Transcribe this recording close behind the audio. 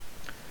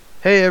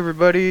Hey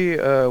everybody,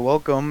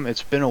 welcome.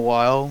 It's been a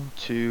while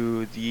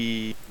to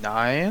the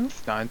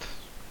ninth,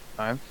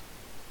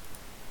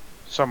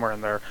 somewhere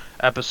in there,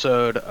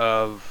 episode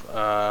of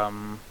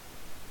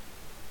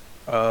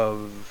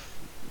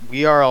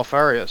We Are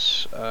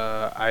Alfarius.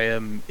 I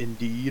am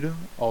indeed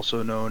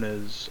also known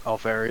as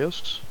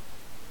Alfarius.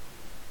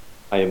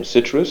 I am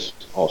Citrus,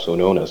 also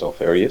known as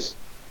Alfarius.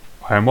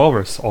 I am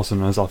Walrus, also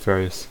known as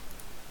Alfarius.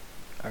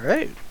 All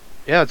right.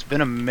 Yeah, it's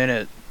been a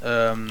minute.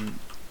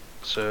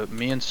 So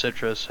me and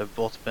Citrus have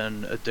both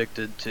been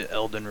addicted to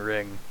Elden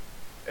Ring,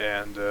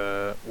 and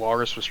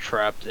Walrus was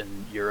trapped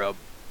in Europe,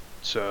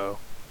 so.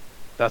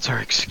 That's our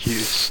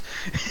excuse.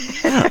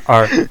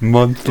 Our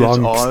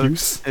month-long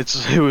It's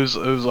excuse.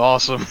 it was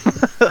awesome.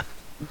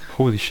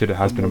 Holy shit, it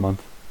has been a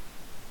month.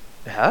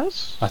 It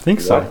has? I think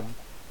What? so.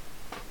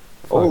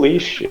 Fuck. Holy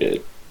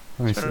shit.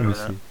 Let me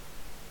see.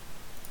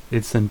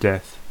 Instant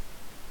death.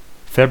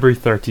 February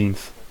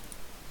 13th.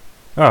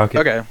 Oh, okay.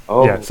 Okay,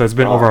 Oh, Yeah, so it's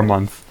been over a God.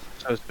 month.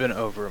 so it's been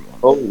over a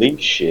month.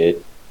 Holy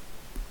shit.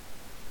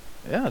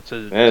 Yeah,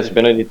 Man, it's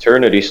been an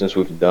eternity since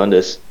we've done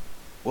this.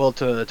 well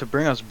to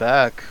bring us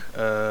back.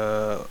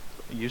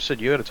 You said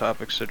you had a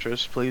topic,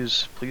 Citrus.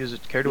 Please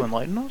care to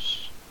enlighten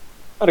us?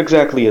 Not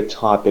exactly a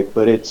topic,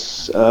 but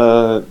it's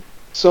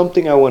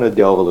something I want to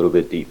delve a little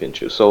bit deep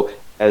into. So,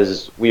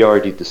 as we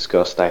already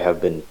discussed, I have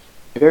been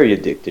very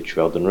addicted to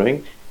Elden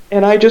Ring,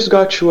 and I just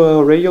got you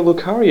a Radio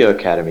Lucaria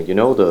Academy,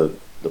 the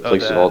Oh,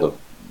 place of all the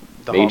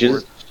the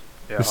mages. Hogwarts.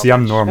 Yeah, You see,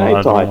 I'm Hogwarts. normal. And I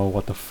I don't thought- know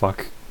what the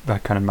fuck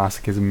that kind of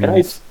masochism And I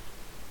means.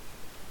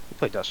 You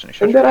play Destiny.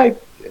 And then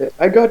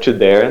I got you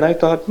there, and I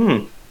thought,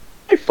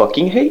 I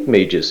fucking hate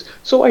mages.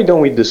 So why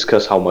don't we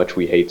discuss how much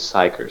we hate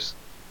psychers?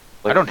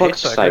 I don't hate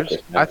fuck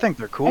psychers. man. I think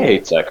they're cool. I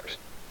hate psychers.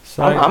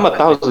 So I'm a they're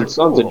Thousand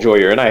Suns cool.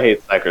 enjoyer, and I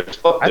hate psychers.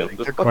 Fuck I them. think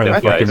they're Fuck cool. Wait a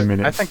them fucking guys.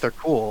 minute. I think they're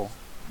cool.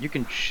 You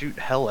can shoot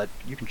hell at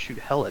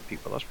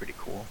people. That's pretty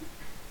cool.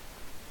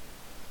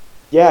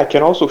 Yeah, I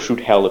can also shoot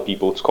hell at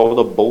people. It's called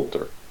a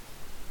bolter.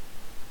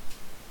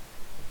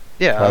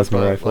 Yeah, Plasma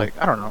but, rifle. like,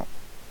 I don't know.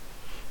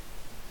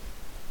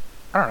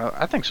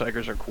 I think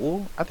psychers are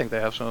cool. I think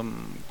they have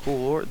some cool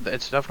lore.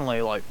 It's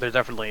definitely like they're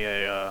definitely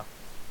a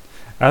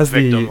as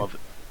victim the of.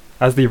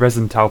 as the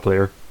Resident Tau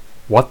player,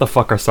 what the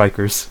fuck are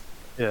psychers?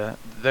 Yeah,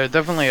 they're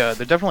definitely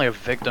a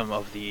victim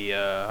of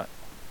the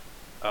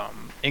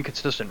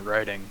inconsistent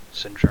writing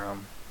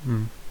syndrome.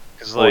 Hmm.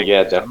 Because Oh like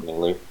yeah,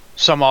 definitely.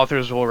 some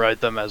authors will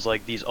write them as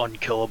like these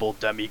unkillable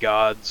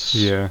demigods.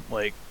 Yeah.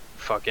 Like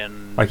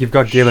fucking. Like you've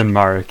got Galen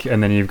Marek,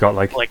 and then you've got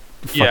like fucking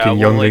yeah, well,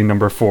 Youngling like-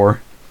 number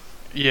 4.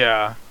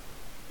 Yeah.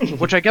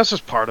 Which I guess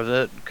is part of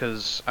it,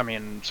 because, I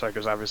mean,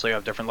 psychers obviously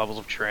have different levels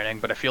of training,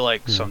 but I feel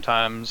like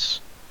sometimes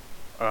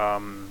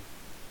the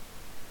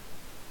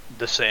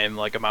same,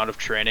 like, amount of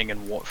training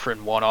in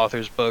one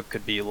author's book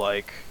could be,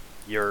 like,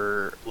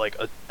 you're, like,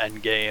 an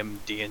endgame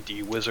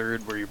D&D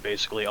wizard where you're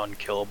basically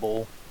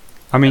unkillable.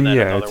 I mean, and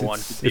then yeah, another one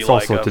could it's be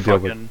also like to a deal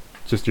with fucking...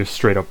 just your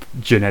straight up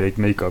genetic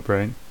makeup,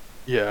 right?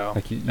 Yeah.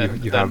 Like you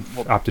And then- have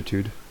well,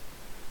 aptitude.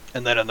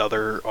 and then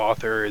another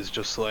author is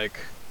just, like,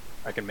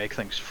 I can make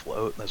things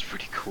float, that's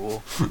pretty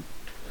cool.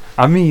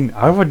 I mean,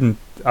 I wouldn't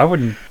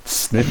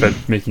sniff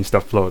at making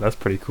stuff float. That's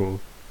pretty cool.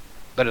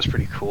 That is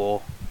pretty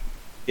cool.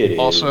 It is.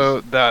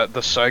 Also, that the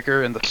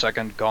psyker in the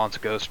second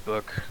Gaunt Ghost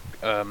book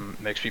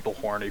makes people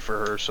horny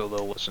for her, so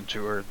they'll listen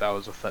to her. That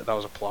was that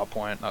was a plot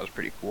point. That was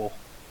pretty cool.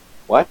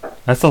 What?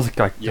 That sounds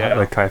like Yeah.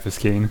 like Caiaphas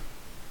Cain.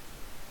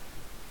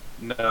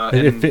 No,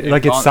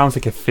 It sounds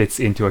like it fits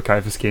into a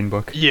Caiaphas Cain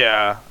book.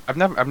 Yeah, I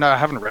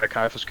haven't read a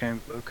Caiaphas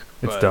Cain book,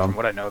 It's but dumb. from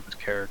what I know of his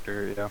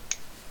character, yeah.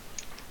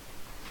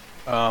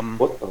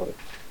 What the?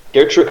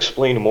 Care to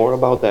explain more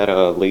about that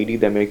lady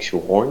that makes you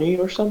horny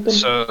or something?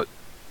 So,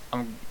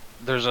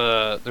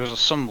 there's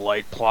some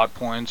light plot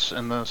points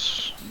in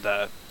this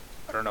that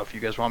I don't know if you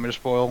guys want me to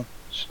spoil.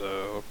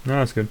 So, No,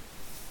 that's good.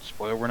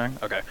 spoiler warning.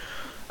 Okay.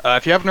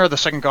 If you haven't read the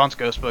second Gaunt's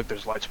Ghost book,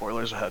 there's light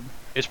spoilers ahead.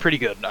 It's pretty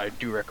good. I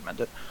do recommend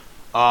it.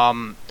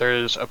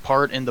 There's a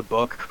part in the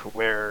book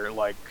where,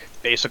 like,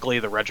 basically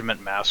the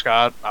regiment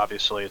mascot,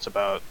 obviously it's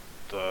about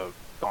the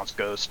Gaunt's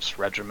Ghosts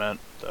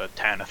regiment, the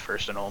Tanith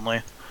first and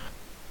only.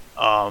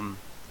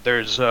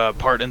 There's a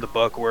part in the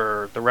book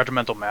where the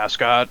regimental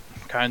mascot,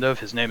 kind of,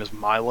 his name is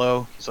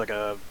Milo. He's like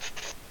a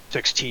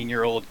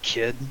 16-year-old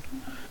kid.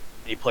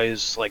 He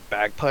plays, like,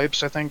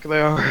 bagpipes, I think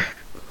they are.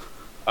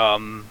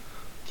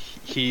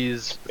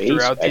 He's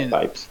throughout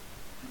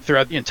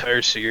the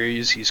entire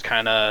series, he's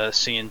kind of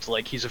seen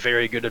like he's a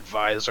very good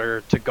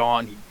advisor to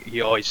Gaunt.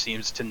 He always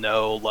seems to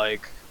know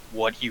like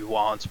what he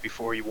wants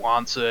before he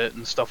wants it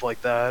and stuff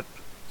like that.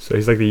 So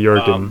he's like the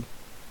Jurgen.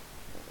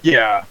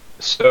 Yeah.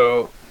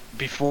 So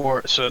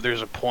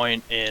there's a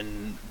point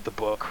in the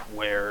book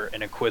where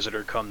an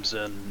Inquisitor comes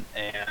in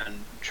and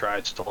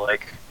tries to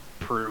like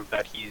prove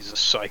that he's a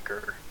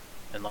psyker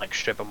and like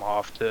ship him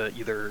off to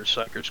either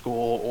psyker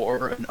school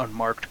or an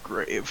unmarked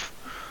grave.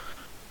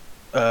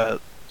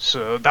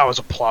 So that was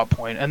a plot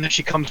point, and then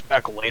she comes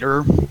back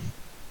later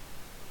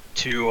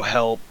to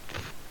help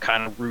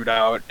kind of root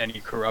out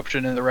any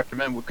corruption in the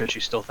regiment because she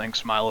still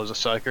thinks Milo is a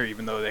psyker,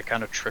 even though they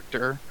kind of tricked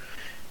her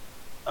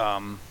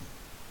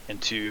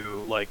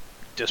into like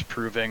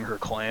disproving her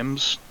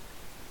claims.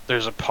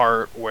 There's a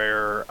part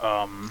where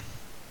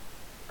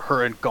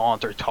her and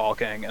Gaunt are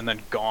talking, and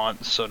then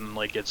Gaunt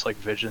suddenly gets like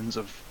visions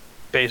of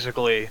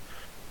basically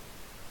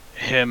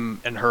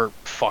him and her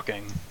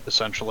fucking,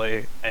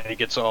 essentially, and he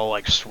gets all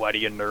like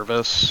sweaty and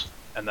nervous,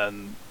 and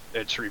then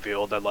it's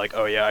revealed that like,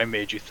 oh yeah, I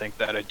made you think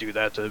that. I do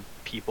that to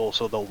people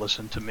so they'll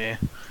listen to me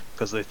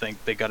because they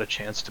think they got a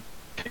chance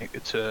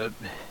to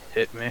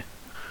hit me.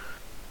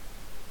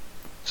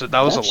 So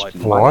that was a life.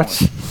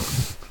 What?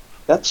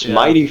 That's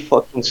mighty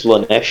fucking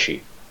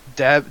Slaneshi.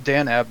 Dan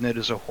Abnett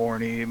is a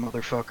horny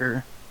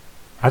motherfucker.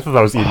 I thought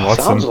that was Ian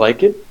Watson. Sounds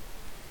like it.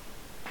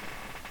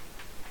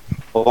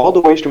 Of all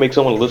the ways to make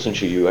someone listen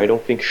to you, I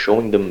don't think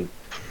showing them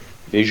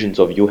visions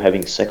of you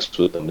having sex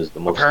with them is the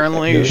most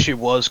Apparently, effective. she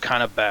was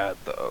kind of bad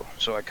though,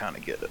 so I kind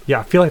of get it. Yeah,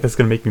 I feel like that's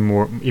gonna make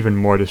me even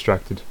more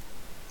distracted.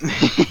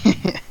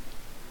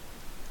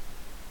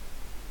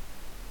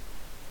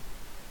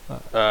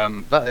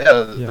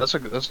 That's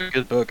a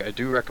good book. I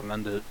do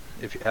recommend it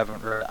if you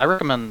haven't read it.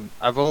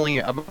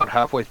 I'm about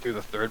halfway through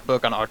the third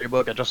book on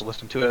audiobook. I just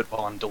listened to it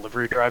while I'm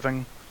delivery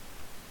driving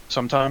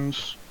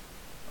sometimes.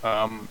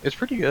 It's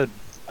pretty good.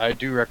 I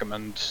do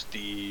recommend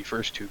the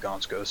first two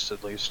Gaunt's Ghosts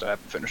at least. I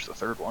haven't finished the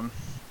third one.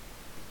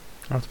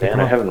 Man,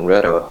 I haven't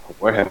read a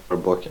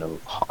Warhammer book in a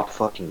hot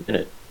fucking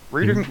minute.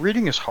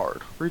 Reading is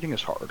hard. Reading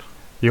is hard.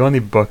 The only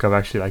book I've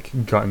actually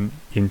like gotten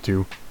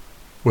into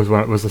was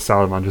the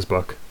Salamander's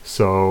book.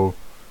 So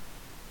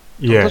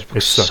yeah, those it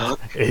books sucks.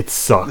 suck. It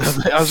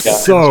sucks I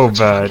was so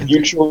gonna- bad.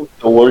 You chose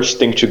the worst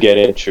thing to get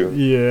into.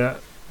 Yeah,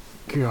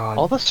 God.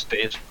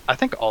 I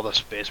think all the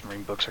Space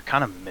Marine books are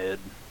kind of mid.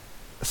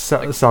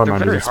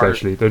 Salamanders very hard.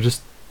 especially, they're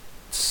just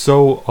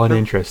so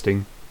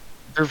uninteresting.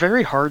 They're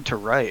very hard to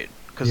write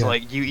because Yeah.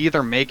 like you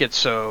either make it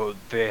so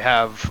they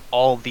have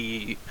all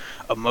the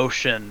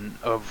emotion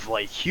of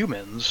like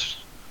humans,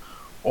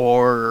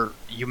 or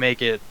you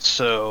make it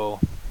so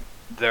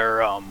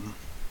they're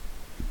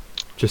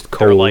Just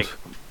they're cold. like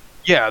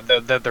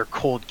they're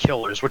cold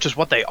killers, which is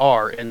what they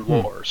are in Hmm.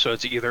 lore. So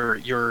it's either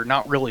you're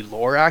not really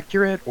lore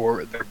accurate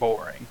or they're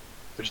boring.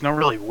 There's no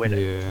really winning.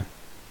 Yeah.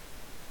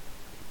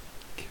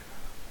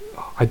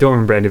 I don't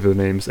remember any of the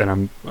names,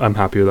 and I'm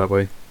happier that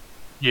way.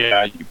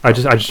 Yeah, I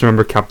just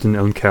remember Captain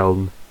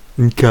Unkeln,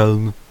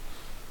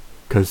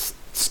 because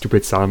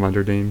stupid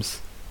salamander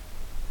names.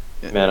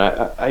 Man,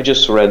 I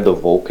just read the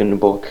Vulcan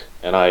book,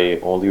 and I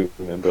only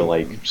remember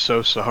like I'm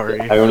so sorry.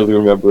 I only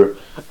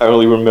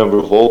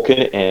remember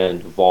Vulcan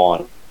and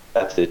Vaughn.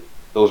 That's it.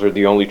 Those are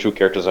the only two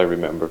characters I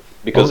remember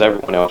because Oh.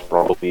 everyone else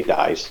probably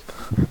dies.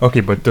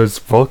 Okay, but does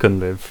Vulcan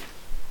live?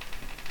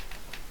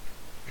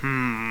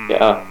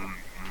 Yeah.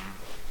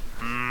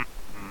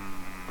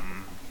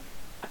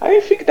 I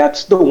think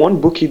that's the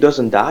one book he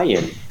doesn't die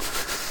in.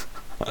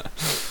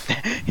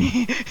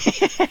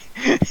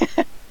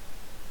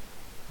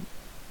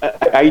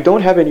 I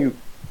don't have any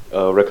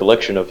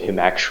recollection of him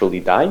actually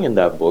dying in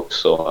that book,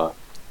 so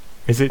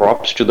Is it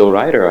props to the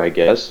writer, I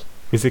guess.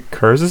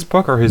 Kurz's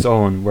book or his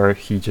own, where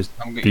he just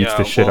beats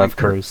the shit out of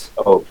Kurz?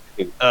 Oh,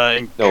 In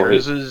No,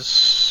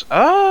 Kurz's,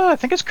 I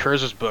think it's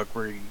Kurz's book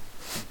where he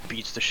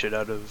beats the shit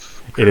out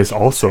of. It is Kurz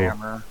with also a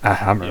hammer. a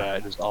hammer. Yeah,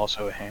 it is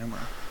also a hammer.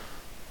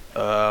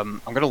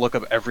 I'm gonna look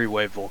up every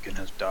way Vulcan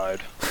has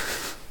died.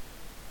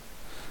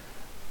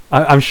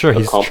 I'm sure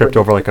he's tripped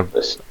over like a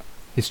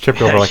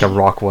Yeah,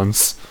 rock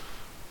once.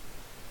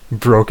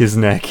 Broke his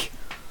neck.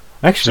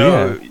 Actually,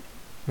 So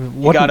yeah.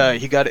 What?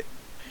 he got a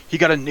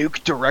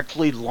nuke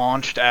directly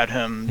launched at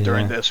him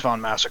during Yeah. the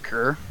Isfahan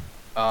massacre.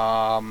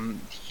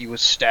 He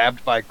was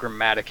stabbed by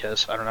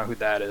Grammaticus. I don't know who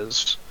that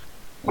is.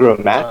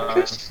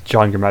 Grammaticus?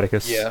 John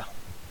Grammaticus. Yeah.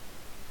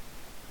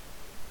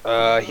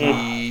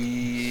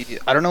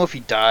 I don't know if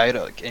he died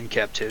like, in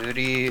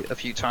captivity a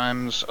few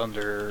times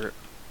under.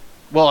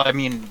 Well, I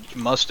mean, he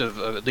must have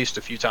at least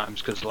a few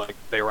times because like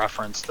they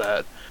referenced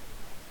that,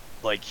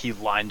 like he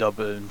lined up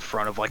in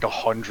front of like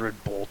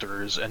 100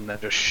 bolters and then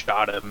just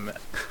shot him,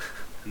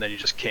 and then he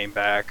just came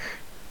back.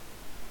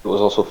 He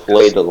was also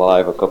flayed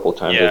alive a couple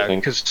times, I Yeah,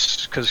 think.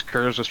 because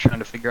Kurz was trying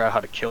to figure out how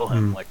to kill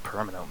him Hmm. like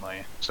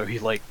permanently, so he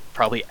like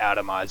probably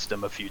atomized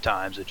him a few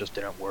times. It just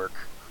didn't work.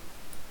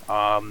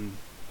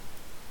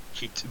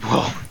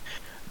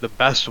 The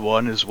best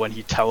one is when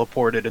he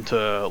teleported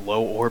into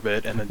low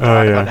orbit and then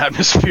died yeah. on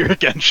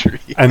atmospheric entry.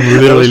 And That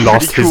literally was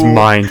lost pretty his cool.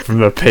 mind from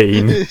the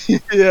pain.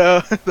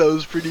 Yeah, that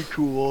was pretty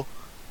cool.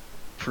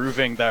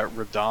 Proving that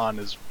Radon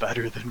is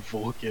better than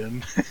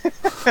Vulcan.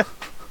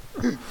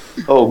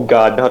 Oh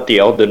god, not the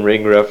Elden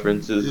Ring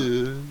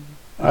references.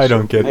 I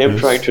don't get I am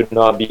this. trying to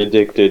not be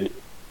addicted.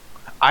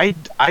 I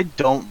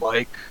don't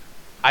like.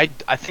 I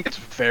think it's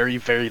very,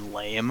 very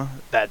lame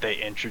that they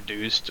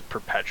introduced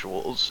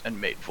Perpetuals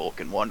and made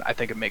Vulcan one. I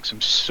think it makes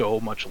him so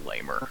much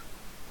lamer.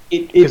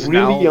 It 'Cause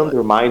really now-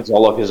 undermines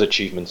all of his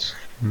achievements.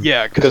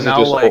 Yeah, Because because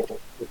now like,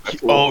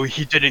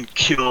 he he didn't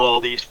kill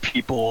all these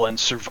people and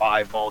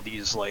survive all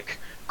these like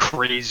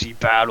crazy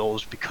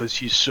battles because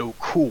he's so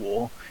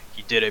cool.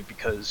 He did it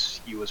because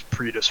he was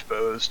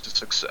predisposed to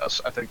success.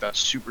 I think that's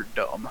super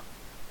dumb.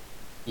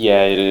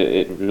 Yeah,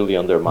 it really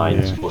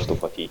undermines Yeah. most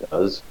of what he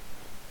does.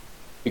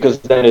 Because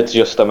then it's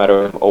just a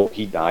matter of, oh,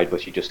 he died,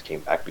 but he just came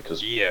back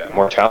because Yeah.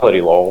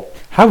 immortality, lol.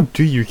 How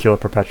do you kill a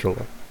perpetual?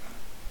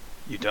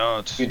 You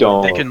don't. You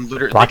don't. They can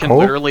Black hole?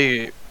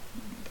 literally.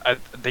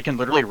 They can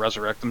literally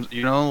resurrect them.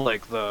 You know,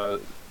 like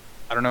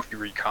I don't know if you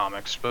read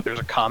comics, but there's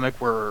a comic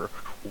where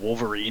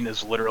Wolverine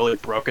is literally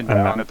broken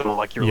down at the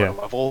molecular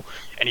level,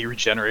 and he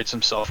regenerates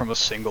himself from a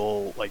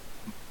single like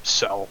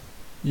cell.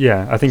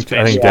 Yeah, I think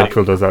Space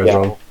Deadpool does that as Yeah.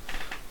 well.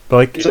 But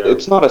like,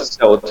 It's not a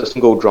cell, it's a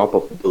single drop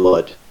of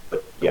blood.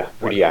 But yeah,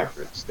 pretty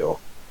accurate still.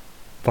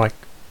 like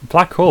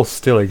black holes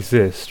still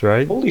exist,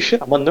 right? Holy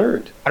shit, I'm a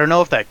nerd. I don't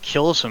know if that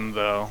kills him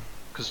though,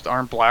 because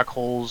aren't black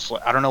holes?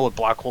 I don't know what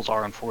black holes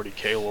are in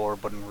 40k lore,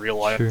 but in real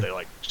life Sure. they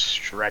like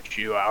stretch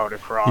you out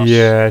across.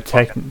 Yeah,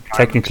 fucking time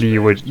technically you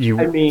and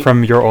would I mean-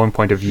 from your own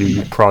point of view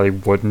you probably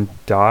wouldn't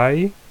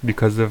die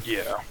because of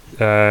space.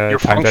 Yeah, Your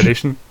time function-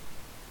 dilation.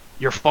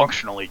 you're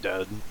functionally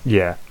dead.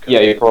 Yeah,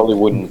 Yeah, you probably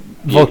wouldn't.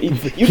 Well, you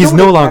he's don't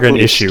no longer an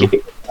exactly issue.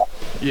 escape.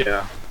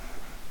 Yeah,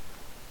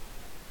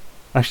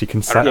 actually,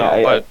 can I don't know,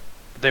 Yeah, but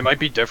they might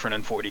be different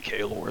in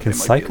 40k lore. Can They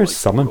might be, psychers like,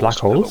 summon black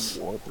portals to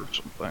the holes? warp or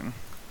something.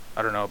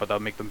 I don't know, but that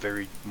would make them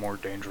very more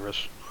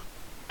dangerous.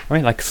 I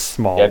mean like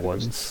small Yeah,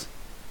 ones.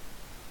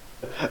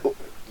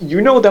 You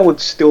know that would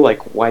still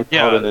like wipe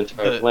out Yeah, an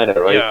entire planet,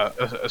 right? Yeah,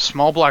 a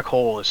small black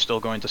hole is still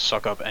going to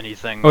suck up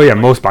anything. Oh yeah,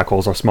 like, most black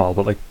holes are small,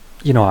 but like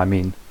you know what I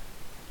mean.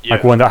 yeah.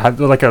 Like one that has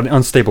like an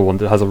unstable one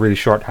that has a really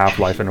short half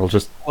life and will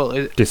just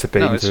Well,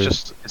 dissipate no, it's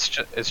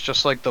into.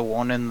 just like the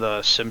one in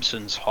the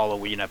Simpsons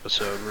Halloween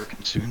episode where it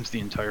consumes the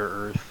entire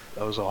Earth.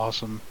 That was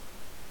awesome.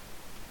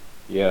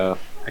 Yeah.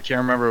 I can't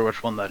remember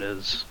which one that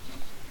is.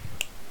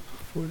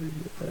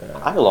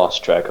 I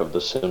lost track of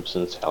the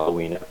Simpsons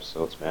Halloween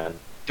episodes, man.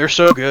 They're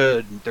so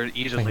good. They're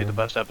easily know. the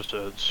best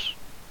episodes.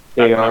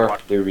 They Back when I are.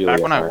 watched- They really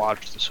Back when I are.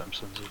 watched The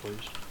Simpsons, at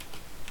least.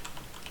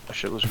 That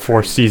shit was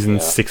For great. season Yeah.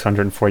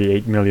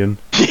 648 million.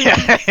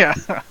 Yeah, yeah.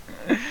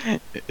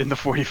 In the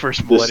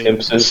 41st millennium,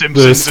 The Simpsons.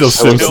 Simpsons There's still is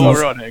still Simpsons.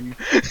 running.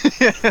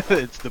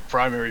 It's the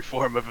primary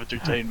form of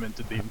entertainment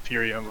in the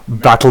Imperium. of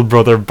America. Battle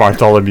Brother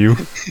Bartholomew.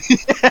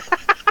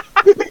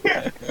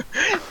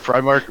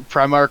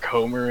 Primarch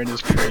Homer and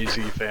his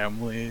crazy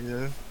family.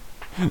 Yeah.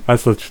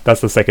 That's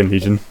the second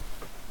legion.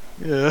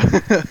 Yeah.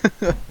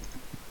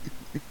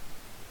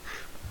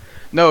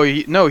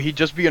 He'd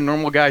just be a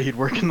normal guy. He'd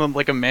work in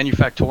like a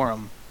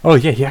manufactorum. Oh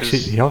yeah,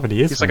 he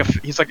already is. He's like one.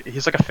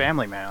 he's like a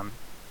family man.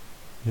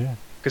 Yeah.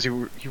 Because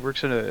he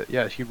works in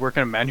he'd work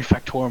in a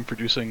manufactorum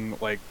producing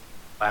like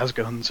las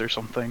guns or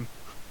something.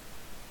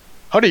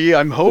 Honey,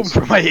 I'm home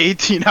for my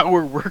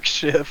 18-hour work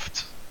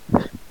shift.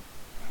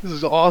 This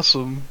is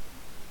awesome.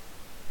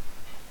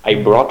 I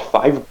brought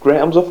 5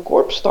 grams of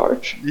corpse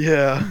starch.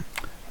 Yeah.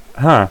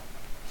 Huh.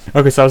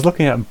 Okay, so I was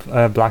looking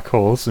at black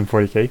holes in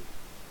 40k.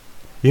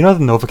 You know the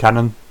Nova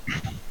Cannon?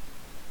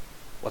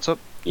 What's up?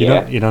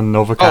 Yeah. You know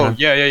Nova Cannon? Oh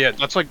yeah.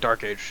 That's like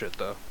Dark Age shit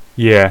though.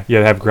 Yeah, they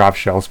have grav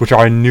shells, which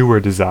are a newer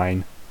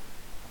design.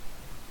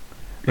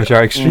 Which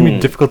are extremely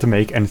difficult to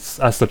make and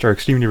as such are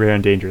extremely rare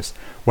and dangerous.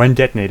 When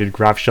detonated,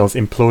 grav shells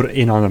implode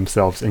in on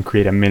themselves and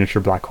create a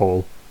miniature black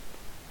hole.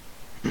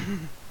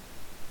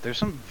 There's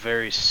some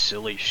very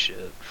silly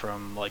shit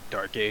from like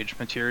Dark Age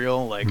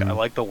material. Like I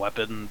like the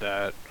weapon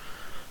that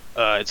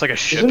it's like a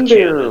ship Isn't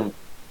cannon.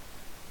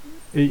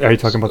 there... Are you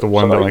talking about the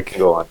one that Sorry, like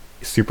go on.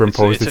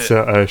 superimposed It's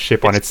a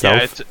ship on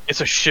itself? Yeah,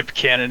 it's a ship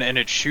cannon and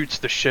it shoots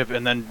the ship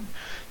and then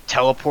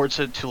teleports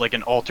it to like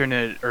an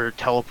alternate or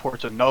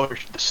teleports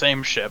the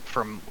same ship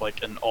from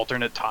like an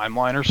alternate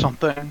timeline or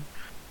something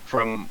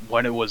from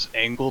when it was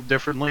angled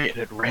differently and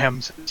it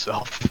rams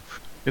itself.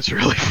 It's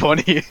really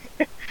funny.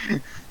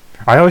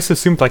 I always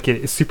assumed like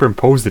it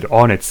superimposed it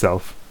on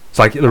itself.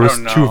 So like there was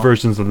don't two know.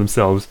 versions of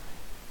themselves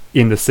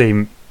in the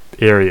same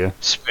area.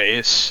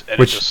 Space and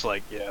Which- it's just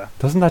like yeah.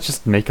 Doesn't that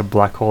just make a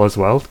black hole as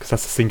well? Because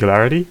that's a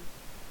singularity.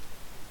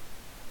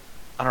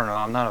 I don't know.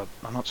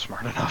 I'm not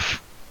smart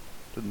enough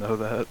to know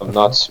that. I'm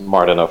not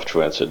smart enough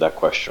to answer that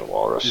question,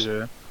 Walrus.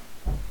 Yeah.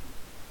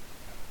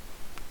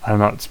 I'm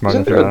not smart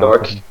Isn't enough. there a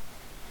dark...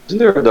 Isn't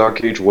there a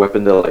Dark Age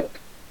weapon that like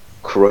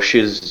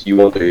crushes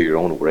you under your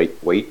own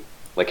weight?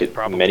 Like it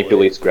Probably.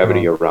 manipulates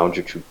gravity around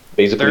you to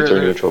basically There- turn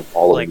you there- into a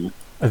ball like- of meat.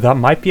 That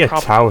might be a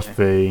Probably. Tau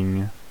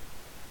thing.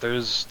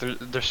 There's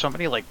so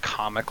many like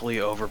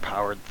comically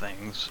overpowered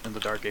things in the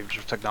Dark Age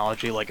of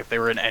technology. Like if they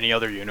were in any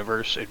other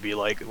universe, it'd be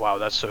like, wow,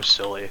 that's so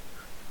silly.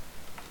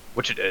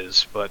 Which it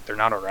is, but they're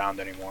not around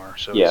anymore,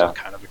 so Yeah. it's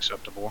kind of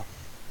acceptable.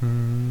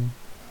 Hmm,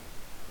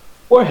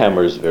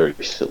 Warhammer is very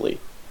silly.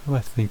 what am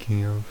I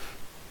thinking of?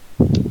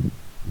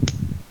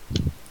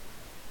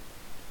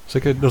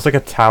 There's like a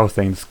Tau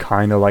thing. It's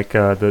kind of like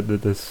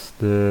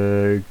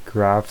the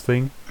grav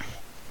thing.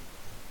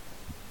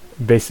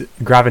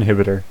 Grav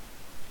inhibitor.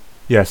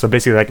 Yeah, so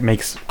basically like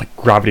makes like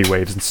gravity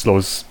waves and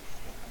slows.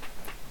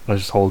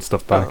 Just hold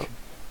stuff back.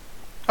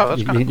 Oh,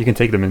 that's You kind of can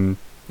take them in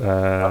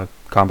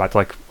combat to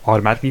like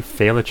automatically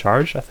fail a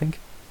charge. I think.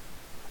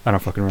 I don't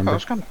fucking Oh, remember.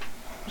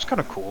 it's kind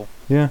of cool.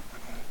 Yeah.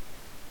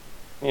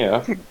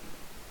 Yeah.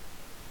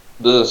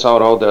 Doesn't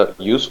sound all that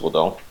useful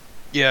though.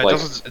 Yeah, Like,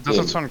 it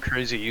doesn't sound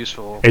crazy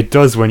useful. It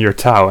does when you're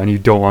Tau and you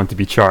don't want to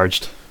be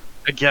charged.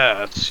 I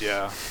guess,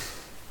 yeah.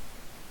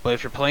 But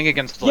if you're playing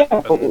against like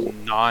Yeah, a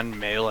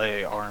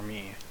non-melee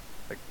army,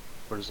 like,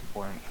 what is the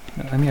point?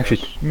 Let me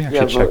actually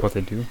Yeah, check but- what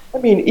they do. I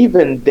mean,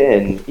 even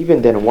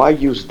then, why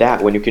use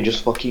that when you can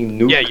just fucking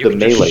nuke Yeah, you the can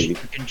melee? you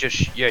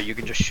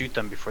can just shoot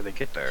them before they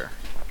get there.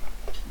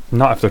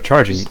 Not if they're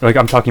charging. Like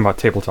I'm talking about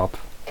tabletop.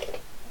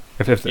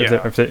 If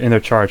Yeah. they're in their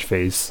charge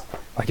phase,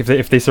 like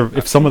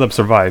if some of them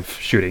survive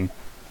shooting,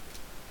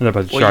 and they're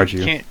about to charge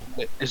you. Can't.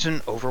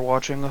 Isn't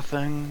Overwatching a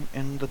thing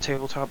in the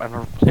tabletop? I've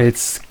never played.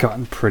 It's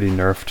gotten pretty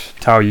nerfed.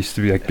 Tau used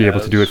to be like be able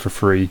to do it for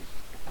free.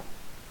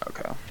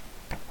 Okay.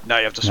 Now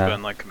you have to Nah.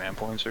 spend like command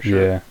points or shit.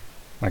 Yeah,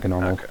 like a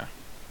normal. Okay.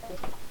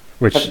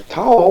 Which Have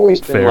Tau always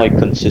been Fair. like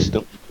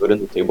consistently good in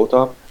the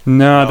tabletop?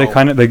 no, they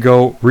No. they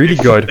go really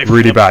They good,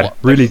 really bad, flip-flop.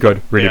 really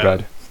good, really Yeah.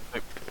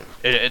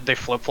 bad. They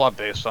flip flop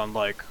based on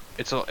like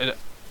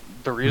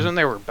the reason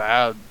they were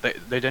bad. They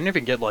didn't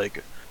even get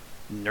like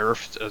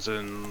nerfed as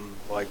in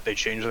like they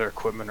changed their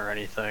equipment or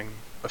anything.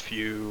 A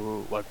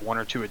few like 1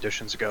 or 2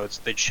 editions ago,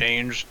 they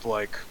changed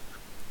like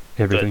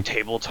Everything. the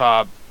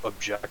tabletop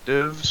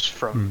objectives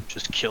from Mm.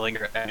 just killing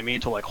your enemy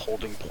to like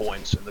holding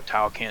points, and the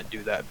Tau can't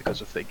do that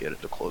because if they get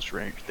into close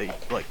range, they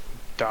like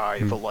die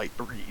Mm. the light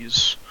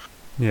breeze.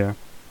 Yeah,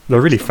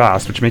 they're really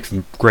fast, which makes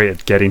them great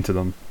at getting to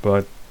them,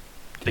 but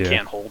They yeah,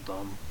 can't hold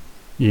them.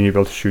 you need to be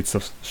able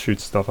to shoot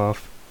stuff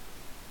off.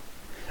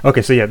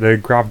 Okay, so yeah, the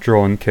grab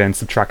drone can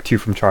subtract 2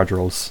 from charge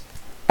rolls,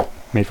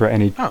 made for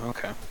any. Oh,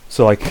 okay.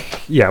 So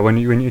like, yeah, when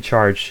you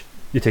charge,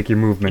 you take your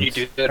Can movement you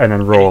do that? and then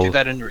Can roll. you do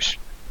that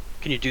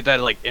can you do that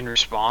like in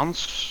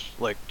response,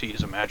 like to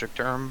use a magic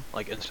term,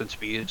 like instant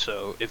speed?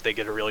 So if they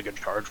get a really good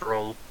charge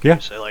roll, Yeah.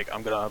 you say like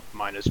I'm gonna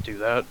 -2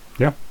 that.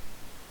 Yeah.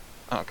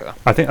 Okay.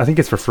 I think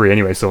it's for free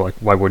anyway, so like,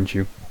 why wouldn't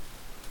you?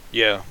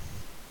 Yeah.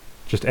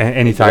 Just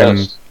anytime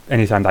Yes.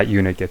 anytime that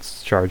unit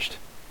gets charged,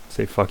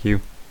 say fuck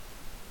you.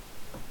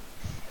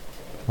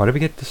 Why did we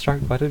get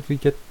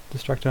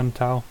distracted on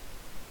Tau?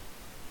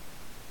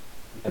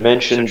 I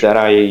mentioned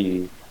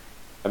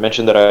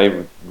that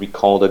I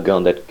recalled a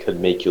gun that could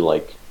make you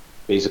like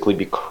basically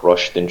be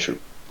crushed into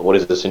what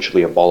is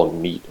essentially a ball of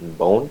meat and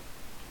bone.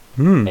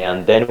 Hmm.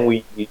 And then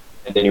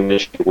you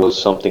mentioned it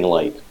was something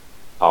like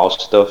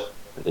house stuff,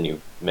 and then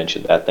you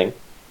mentioned that thing,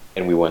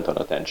 and we went on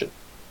a tangent.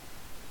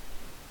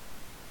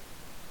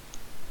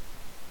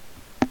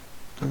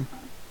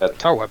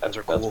 Tau weapons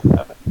are That's cool. what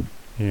happened.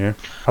 Yeah.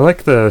 I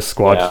like the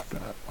squad, Yeah.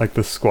 like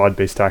the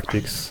squad-based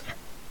tactics.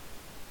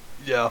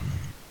 Yeah.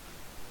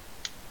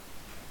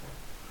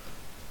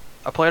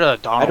 I played a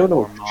Dawn I don't of know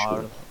War for mod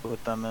sure.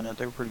 with them in it.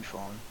 They were pretty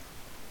fun.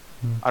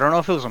 Hmm. I don't know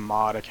if it was a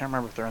mod. I can't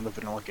remember if they're in the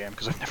vanilla game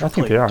because I've never I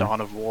think played they are.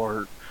 Dawn of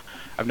War.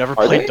 I've never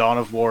Are played they? Dawn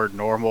of War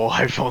normal.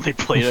 I've only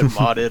played it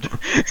modded.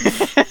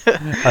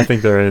 I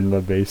think they're in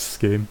the base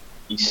game.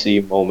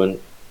 PC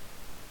moment.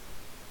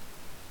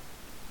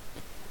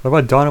 What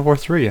about Dawn of War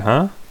 3,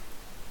 huh?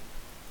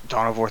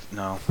 Dawn of War.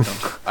 No,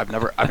 I've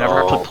never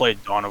Oh.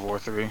 played Dawn of War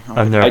 3.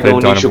 I've never I played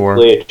don't Dawn need of to War.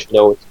 play it to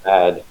know it's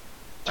bad. I don't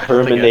think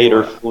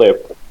Terminator anyone-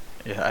 flip.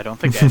 Yeah, I don't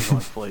think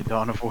anyone's played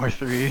Dawn of War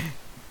 3.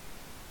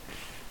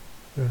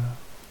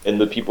 And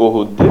the people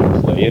who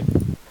did play it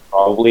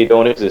probably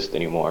don't exist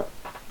anymore.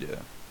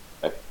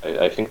 Yeah.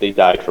 I think they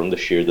died from the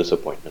sheer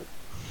disappointment.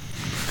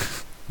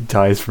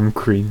 Dies from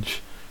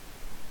cringe.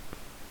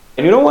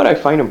 And you know what I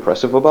find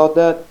impressive about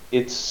that?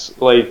 It's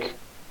like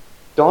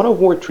Dawn of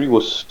War 3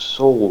 was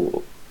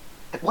so.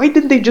 Why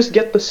didn't they just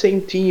get the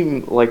same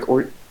team, like,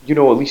 or at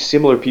least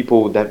similar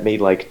people that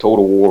made like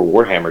Total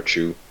War, Warhammer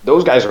 2?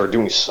 Those guys are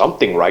doing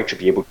something right to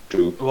be able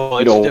to, Well,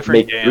 it's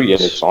different make 3, and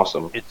games. it's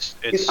awesome.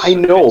 I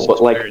know,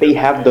 but like they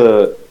have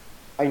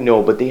I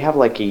know, but they have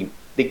like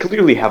they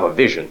clearly have a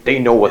vision. They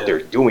know what Yeah.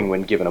 they're doing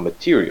when given a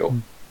material.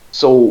 Mm.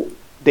 So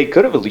they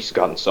could have at least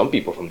gotten some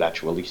people from that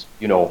to at least,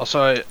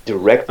 Also,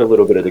 direct a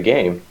little bit of the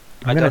game.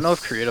 I don't know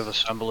if Creative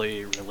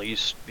Assembly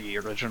released the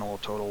original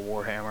Total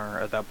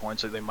Warhammer at that point,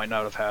 so they might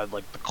not have had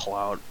like the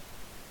clout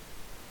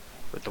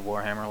with the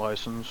Warhammer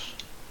license.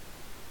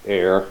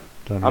 There.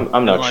 Don't know.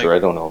 I'm not Like- sure. I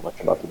don't know much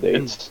about the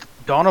dates.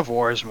 Dawn of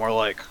War is more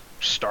like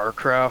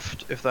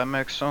StarCraft, if that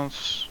makes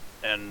sense.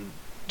 And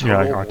Yeah,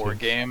 Total like War RTS.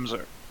 games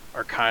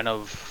are kind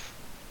of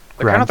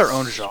they're kind of their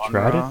own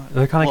genre.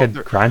 They're kind of Well,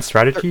 like a grand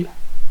strategy,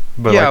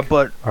 but yeah, like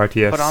but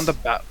RTS.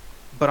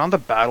 but on the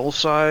battle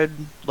side,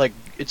 like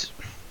it's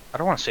I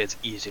don't want to say it's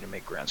easy to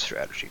make grand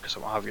strategy because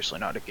I'm obviously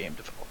not a game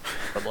developer,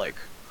 but like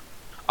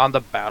on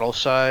the battle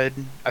side,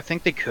 I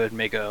think they could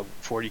make a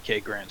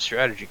 40k grand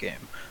strategy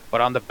game.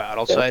 But on the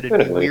battle Yeah, side, it'd be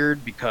definitely.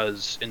 weird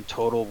because in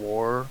Total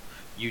War,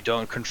 you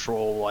don't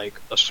control like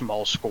a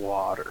small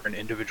squad or an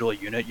individual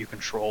unit. You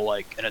control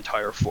like an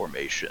entire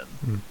formation.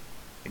 Mm.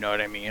 You know what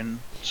I mean?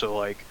 So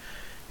like,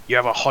 you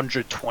have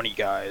 120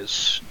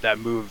 guys that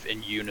move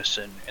in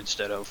unison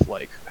instead of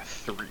like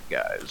 3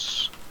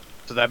 guys.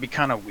 So that'd be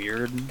kind of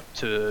weird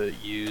to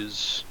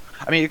use.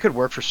 I mean, it could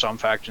work for some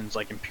factions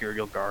like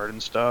Imperial Guard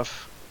and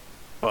stuff,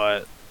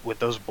 but with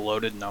those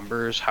bloated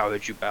numbers, how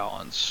would you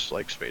balance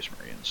like Space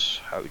Marines?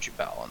 How would you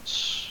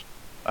balance?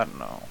 I don't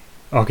know.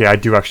 Okay, I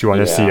do actually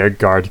want to see Yeah. a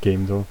guard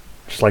game though,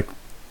 just like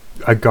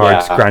a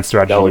guard's Yeah, grand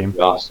strategy that would game. be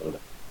awesome.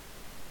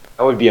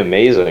 That would be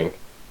amazing.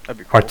 That'd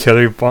be cool.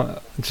 Artillery,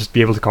 just be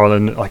able to call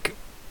in like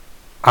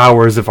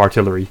hours of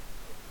artillery.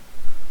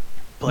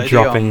 Play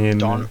dropping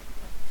in.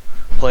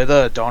 Play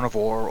the Dawn of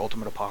War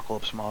Ultimate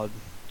Apocalypse mod.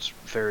 It's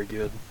very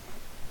good.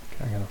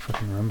 Okay, I gotta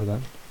fucking remember that.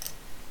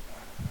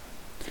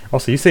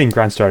 Also, you saying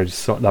grand strategy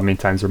that many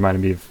times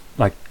reminded me of,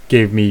 like,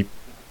 gave me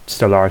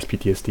Stellaris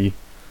PTSD.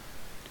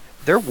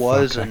 There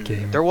was that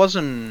game.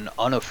 an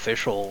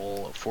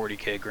unofficial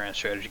 40k grand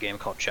strategy game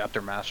called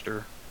Chapter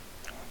Master.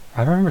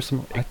 I remember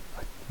I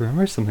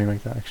remember something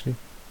like that actually.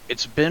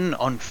 It's been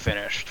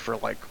unfinished for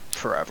like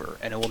forever,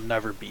 and it will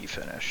never be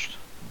finished.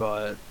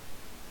 But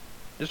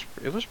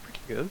it was pretty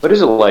good. But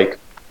is it like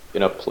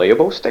in a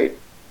playable state?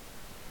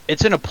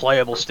 It's in a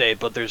playable state,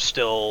 but there's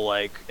still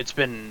like it's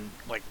been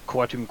like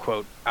quote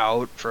unquote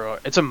out for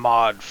it's a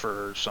mod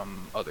for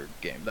some other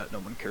game that no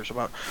one cares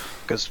about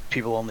because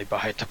people only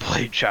buy it to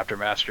play Chapter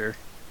Master.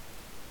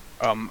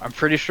 I'm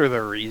pretty sure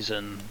the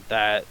reason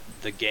that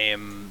the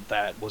game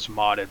that was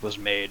modded was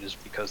made is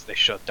because they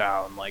shut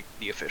down like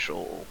the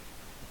official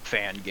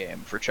fan game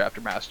for Chapter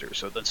Master.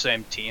 So the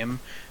same team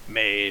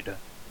made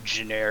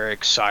generic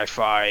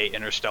sci-fi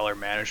interstellar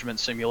management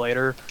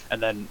simulator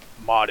and then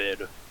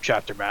modded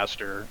Chapter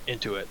Master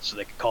into it so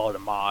they could call it a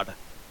mod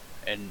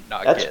and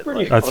not That's get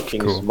pretty like That's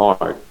fucking cool.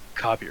 smart.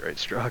 copyright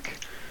struck.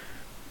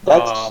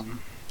 That's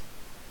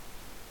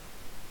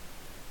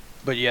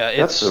But yeah,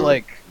 that's it's a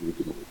like really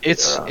good way to get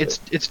it's around it's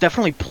it. it's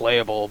definitely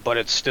playable, but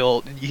it's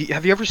still.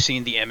 Have you ever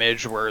seen the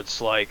image where it's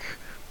like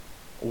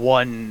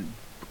one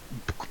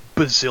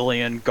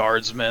bazillion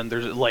guardsmen?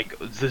 There's like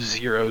the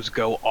zeros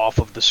go off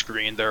of the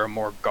screen. There are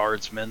more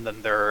guardsmen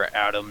than there are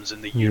atoms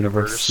in the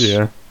universe.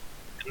 Yeah.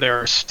 And there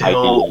are I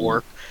still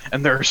believe.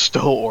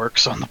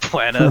 orcs on the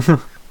planet.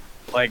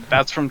 Like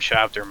that's from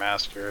Chapter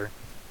Master.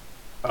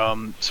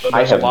 So I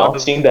there's a have lot not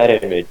of seen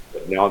that image,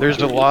 but now I'm there's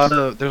a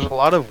curious.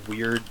 lot of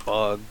weird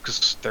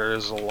bugs.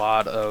 There's a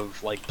lot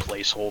of like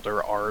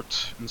placeholder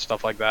art and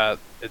stuff like that.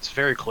 It's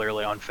very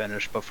clearly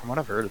unfinished, but from what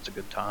I've heard, it's a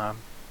good time.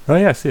 Oh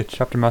yeah, I see it.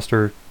 Chapter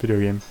Master video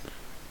game.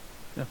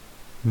 Yeah.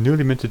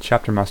 Newly minted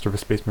Chapter Master of a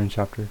Space Marine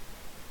chapter.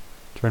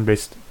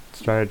 Turn-based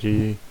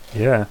strategy.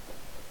 Yeah.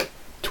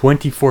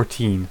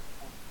 2014.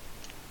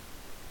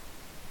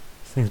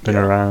 This thing's been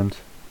Yeah. around.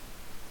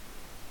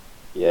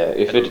 Yeah,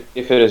 if it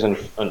isn't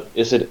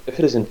if it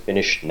isn't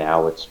finished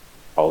now, it's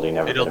probably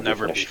never It'll gonna be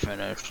never be finished.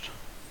 finished.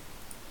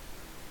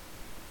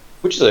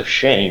 Which is a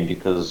shame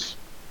because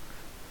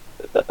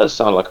that does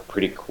sound like a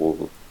pretty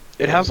cool.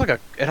 It has like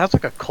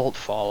a cult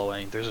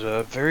following. There's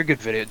a very good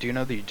video. Do you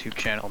know the YouTube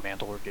channel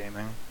Mandalore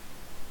Gaming?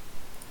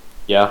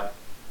 Yeah.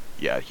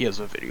 Yeah, he has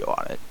a video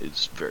on it.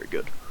 It's very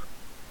good.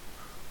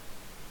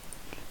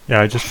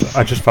 Yeah, I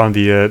just found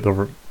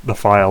the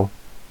file.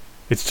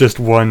 It's just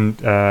one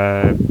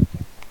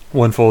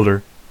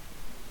folder.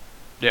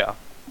 Yeah.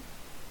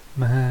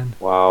 Man.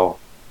 Wow.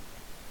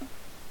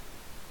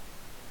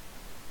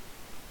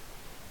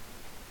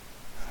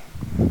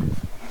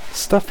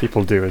 Stuff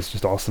people do is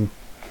just awesome.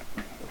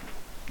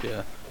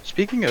 Yeah.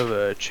 Speaking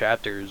of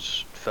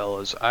chapters,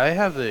 fellas, I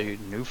have a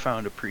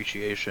newfound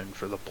appreciation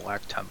for the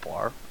Black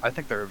Templar. I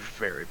think they're a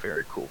very,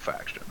 very cool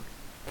faction.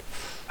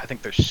 I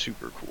think they're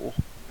super cool.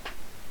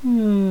 I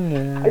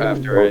Yeah. don't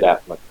After know it-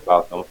 that much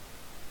about them.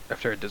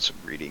 After I did some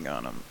reading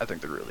on them, I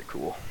think they're really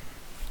cool.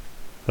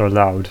 They're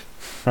loud.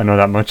 I know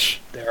that much.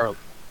 They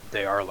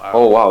are loud.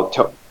 Oh wow!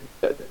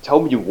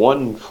 Tell me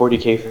one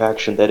 40k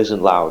faction that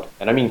isn't loud,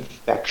 and I mean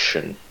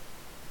faction.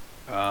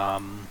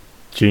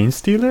 Gene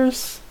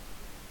Stealers?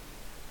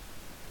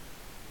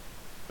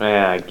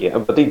 Yeah,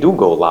 but they do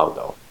go loud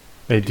though.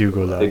 They do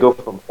go They loud. go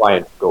from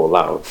quiet to go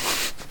loud.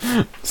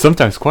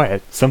 Sometimes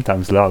quiet,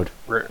 sometimes loud.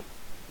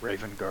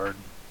 Raven Guard.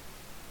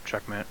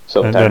 Checkmate.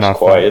 And they're Sometimes not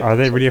quiet. Are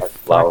they really a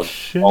sometimes loud.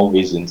 faction?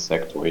 Always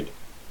insectoid.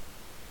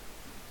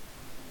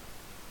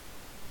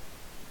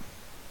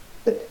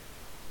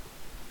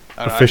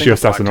 I don't know, I Officio think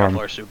the Black Assassin Arm.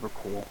 Templar are super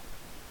cool.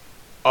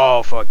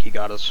 Oh fuck, he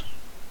got us.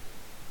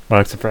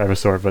 Well, except for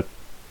Eversor, but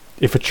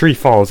if a tree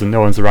falls and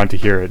no one's around to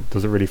hear it,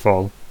 does it really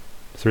fall?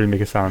 Does it really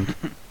make a sound?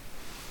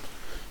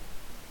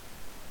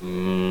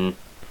 Mm,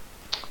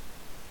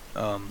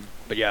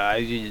 But yeah,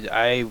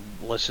 I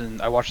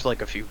listened. I watched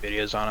like a few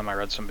videos on them. I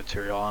read some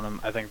material on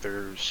them. I think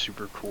they're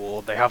super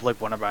cool. They have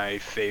like one of my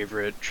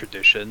favorite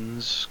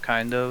traditions,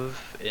 kind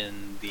of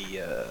in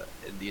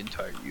the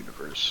entire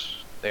universe.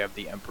 They have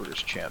the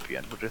Emperor's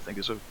Champion, which I think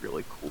is a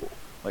really cool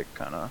like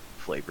kind of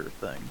flavor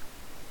thing.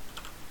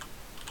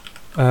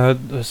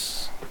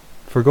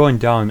 For going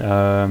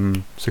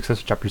down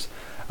successor chapters,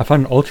 I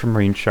found an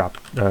Ultramarine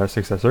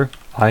successor.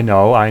 I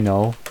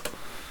know.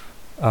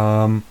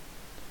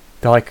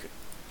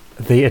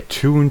 They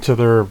attune to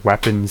their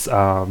weapons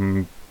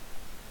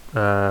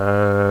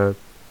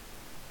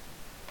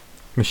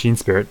machine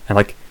spirit, and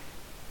like,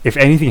 if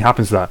anything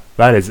happens to that,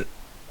 that is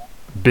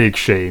big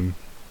shame.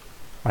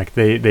 Like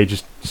they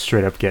just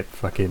straight up get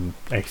fucking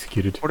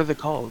executed. What are they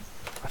called?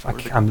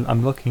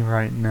 I'm looking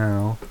right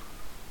now.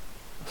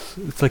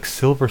 It's like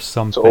silver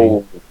something.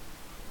 So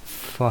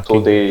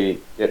Fucking.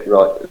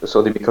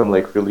 so they become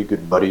like really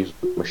good buddies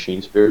with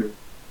Machine Spirit.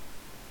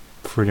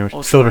 Pretty much.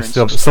 Ultramarine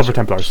Silver successors.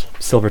 Templars.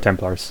 Silver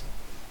Templars.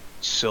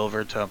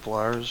 Silver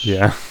Templars.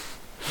 Yeah.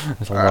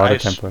 There's a lot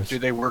of Templars. Do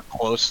they work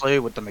closely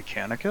with the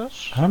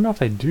Mechanicus? I don't know if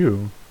they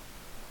do.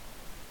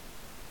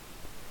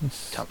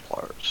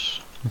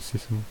 Templars. Let's see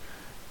some.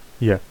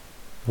 Yeah.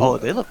 Oh,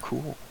 they look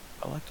cool.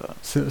 I like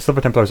that. Silver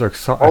Templars are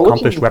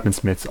accomplished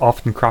weaponsmiths,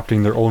 often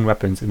crafting their own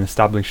weapons and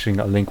establishing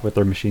a link with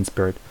their machine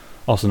spirit,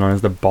 also known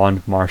as the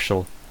Bond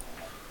Marshal.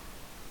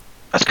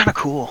 That's kind of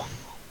cool.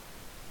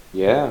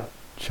 Yeah.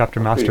 Chapter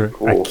That's Master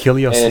pretty cool.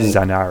 Achilleus And-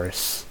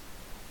 Zanaris.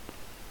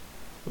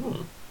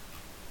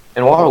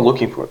 And while I'm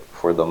looking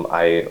for them,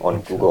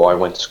 on Google I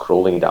went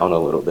scrolling down a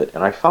little bit,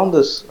 and I found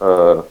this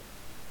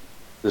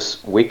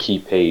wiki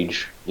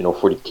page,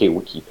 40K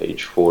wiki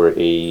page for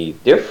a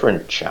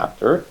different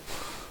chapter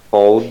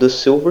called the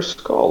Silver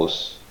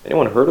Skulls.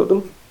 Anyone heard of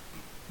them?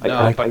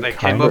 No, but they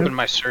came up kinda- in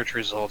my search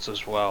results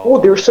as well. Oh,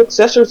 they're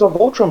successors of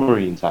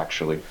Ultramarines,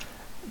 actually.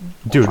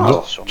 Dude, Wow.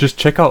 look, just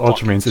check out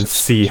Ultramarines and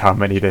see how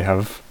many they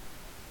have.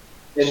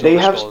 And Silver they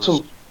have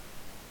Skulls.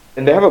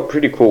 and they have a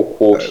pretty cool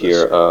quote Alright,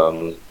 here.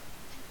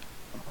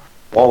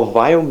 While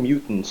vile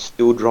mutants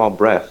still draw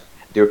breath,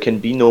 there can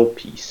be no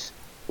peace.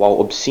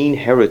 While obscene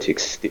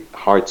heretics'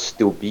 hearts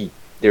still beat,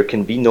 there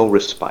can be no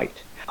respite.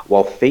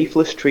 While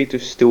faithless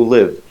traitors still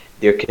live,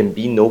 there can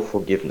be no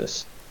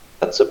forgiveness.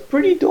 That's a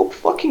pretty dope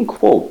fucking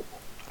quote.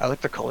 I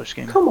like the color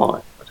scheme. Come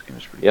on. That scheme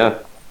is pretty Yeah.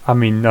 I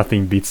mean,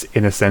 nothing beats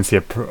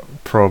Innocentia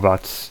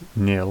Probat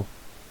Nil.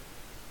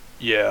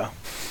 Yeah.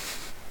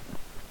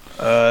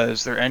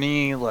 Is there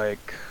any,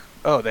 like...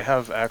 Oh, they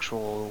have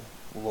actual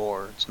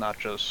lore. It's not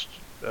just,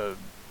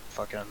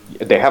 fucking...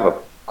 They have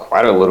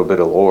quite a little bit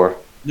of lore.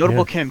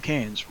 Notable Yeah.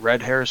 campaigns: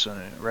 Red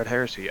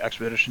Heresy,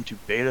 Expedition to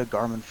Beta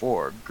Garmin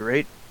 4,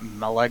 Great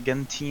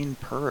Malagantine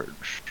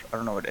Purge. I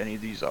don't know what any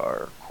of these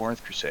are.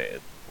 Corinth Crusade,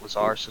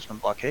 Lazar System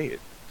Blockade,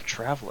 The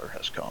Traveler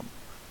has come,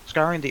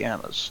 Scouring the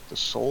Annas, The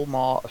Soul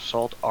Maw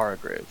Assault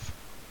Aragrave.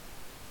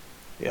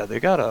 Yeah, they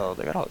got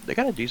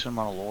a decent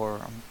amount of lore.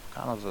 I'm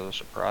kind of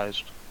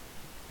surprised.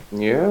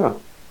 Yeah.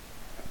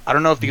 I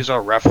don't know if these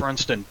are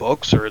referenced in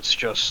books or it's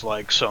just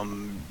like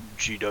some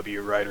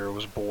GW writer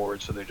was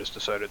bored, so they just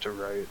decided to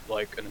write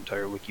like an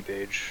entire wiki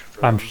page.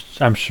 For them.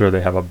 I'm sure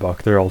they have a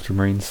buck. They're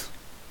Ultramarines.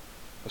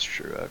 That's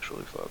true,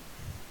 actually. Fuck.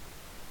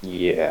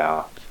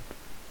 Yeah.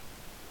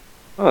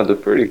 Oh, they're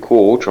pretty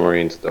cool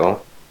Ultramarines,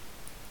 though.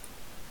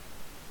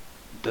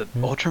 The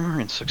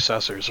Ultramarine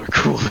successors are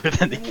cooler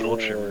than the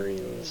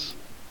Ultramarines.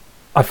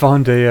 I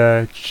found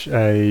a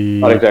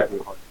Not exactly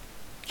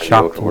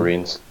chaplain.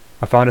 Ultramarines.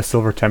 I found a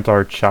Silver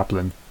Templar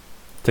chaplain.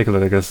 Take a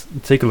look at this.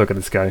 Take a look at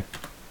this guy.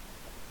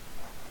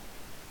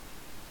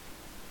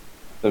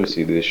 Let me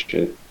see this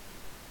shit.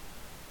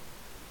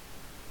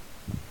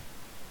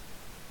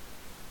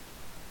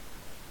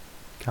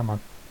 Come on.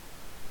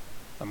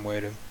 I'm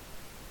waiting.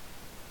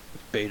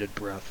 With bated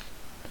breath.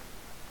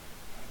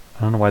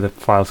 I don't know why the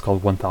file's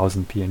called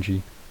 1000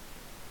 PNG.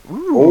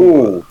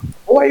 Oh,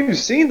 I've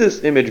seen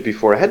this image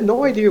before. I had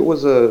no idea it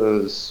was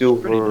a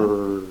Silver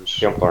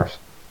Templars.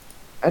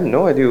 I had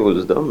no idea it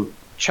was them.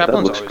 That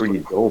Chaplains looks always pretty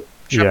look, dope.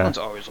 Chaplains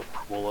always look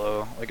cool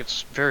though. Like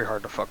it's very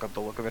hard to fuck up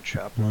the look of a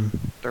chaplain.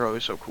 They're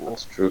always so cool.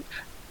 That's true.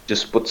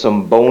 Just put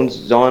some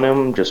bones on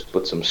him, just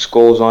put some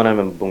skulls on him,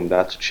 and boom,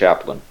 that's a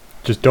chaplain.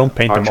 Just don't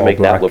paint Hard them to all make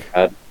that black. look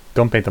bad.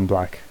 Don't paint them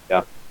black.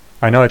 Yeah.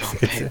 I know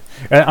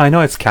I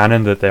know it's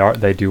canon that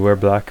they do wear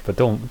black, but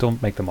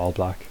don't make them all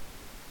black.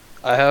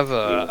 I have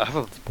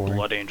a boring.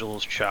 Blood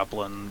Angels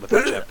chaplain with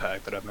a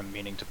jetpack that I've been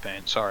meaning to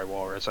paint. Sorry,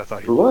 Walrus. I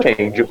thought you Blood looked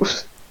cool.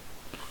 Angels.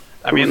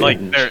 I mean, like,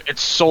 Cringe.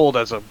 it's sold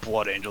as a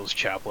Blood Angels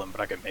chaplain, but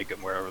I can make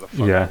him wherever the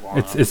fuck I Yeah,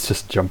 want. it's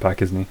just jump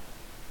pack, isn't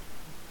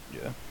he?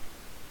 Yeah.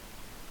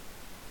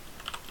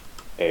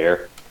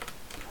 Air.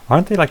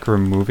 Aren't they like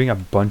removing a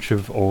bunch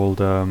of old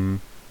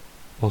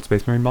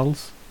Space Marine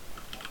models?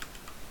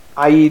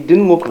 I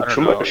didn't look I don't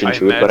too know. much I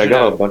into it, but I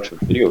got imagine a bunch of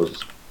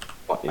videos.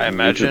 I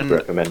imagine- YouTube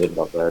recommended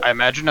about that. I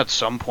imagine at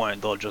some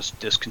point they'll just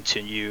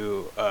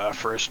discontinue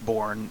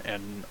Firstborn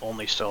and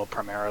only sell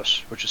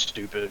Primaris, which is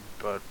stupid,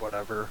 but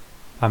whatever.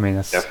 I mean,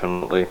 that's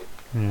Definitely.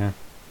 yeah.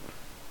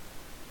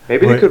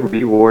 Maybe Wait. they could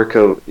rework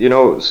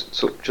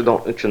so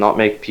to not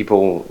make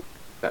people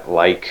that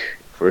like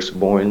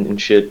Firstborn and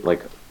shit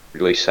like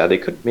really sad. They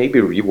could maybe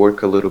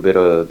rework a little bit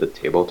of the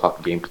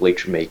tabletop gameplay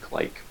to make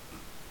like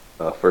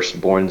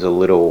Firstborns a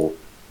little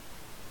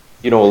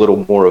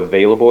more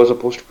available as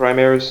opposed to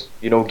Primaries.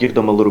 Give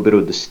them a little bit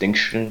of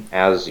distinction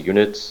as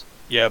units.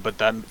 Yeah, but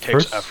that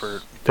takes First-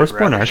 effort.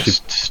 Firstborn rather actually-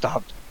 just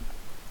stop.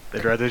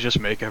 They'd rather just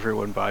make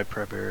everyone buy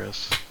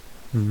Primaris.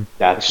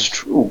 That's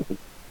true.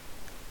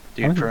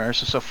 Dude, Okay.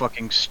 Primaris is so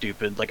fucking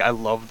stupid. Like, I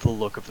love the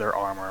look of their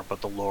armor,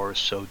 but the lore is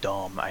so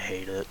dumb. I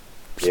hate it.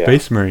 Yeah.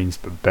 Space Marines,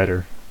 but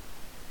better.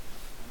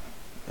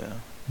 Yeah.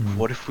 Mm.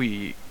 What if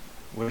we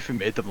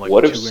made them like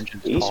What if 2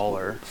 inches space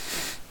taller?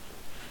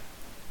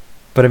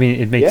 But I mean,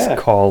 it makes Yeah.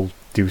 Call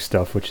do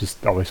stuff, which is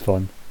always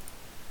fun.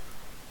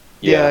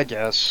 Yeah, Yeah. I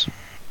guess.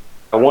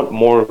 I want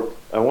more.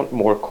 I want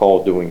more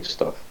Call doing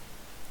stuff.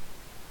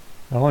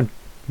 I want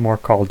more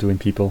Call doing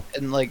people.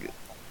 And like,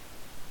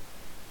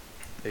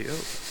 Ew.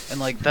 And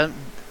like that,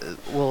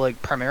 well,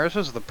 like Primaris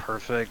is the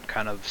perfect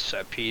kind of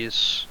set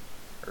piece,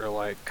 or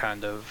like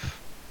kind of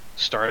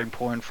starting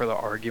point for the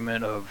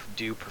argument of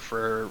do you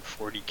prefer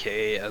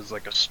 40k as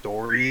like a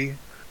story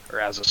or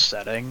as a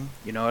setting?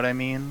 You know what I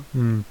mean?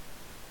 Hmm.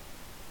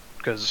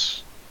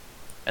 Because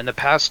in the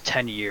past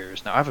 10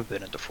 years, now I haven't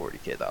been into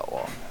 40k that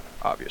long,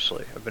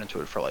 obviously. I've been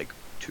into it for like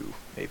 2,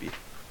 maybe.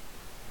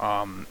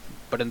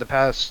 But in the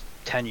past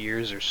 10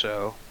 years or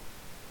so,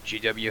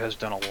 GW has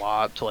done a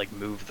lot to like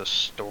move the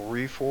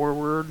story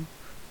forward,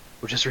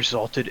 which has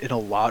resulted in a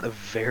lot of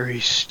very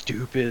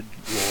stupid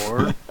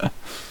lore.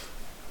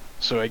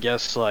 So I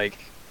guess like,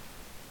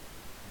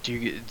 do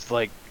you it's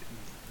like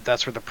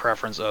that's where the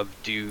preference of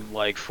do you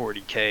like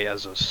 40k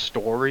as a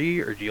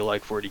story or do you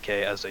like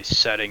 40k as a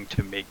setting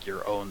to make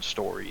your own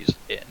stories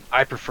in?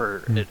 I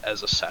prefer it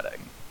as a setting.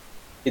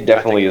 It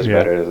definitely think- is Yeah.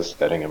 better as a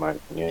setting, in my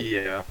opinion.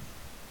 Yeah.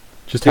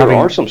 Just There having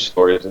are some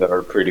stories that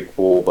are pretty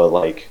cool, but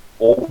like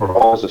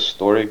overall as a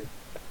story,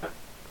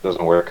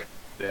 doesn't work.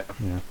 Yeah.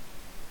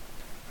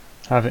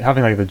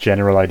 having like the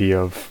general idea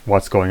of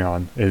what's going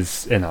on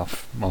is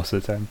enough most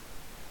of the time.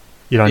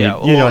 You don't Yeah,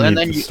 need you well, don't and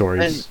need then the you-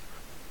 stories.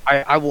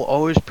 I will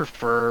always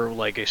prefer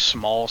like a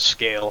small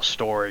scale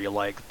story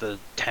like the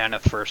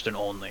Tanith First and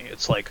Only.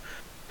 It's like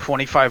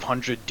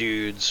 2,500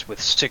 dudes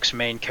with 6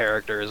 main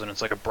characters and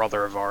it's like a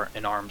Brother of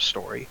in Arms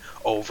story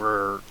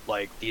over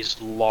like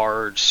these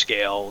large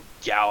scale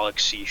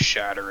galaxy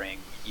shattering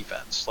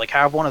events. Like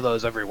have one of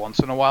those every once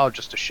in a while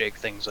just to shake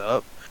things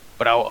up,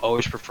 but I'll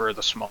always prefer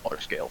the smaller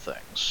scale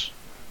things.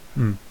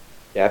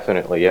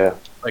 Definitely, yeah.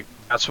 Like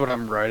that's what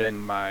I'm writing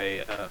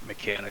my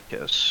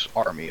Mechanicus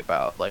army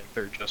about. Like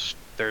they're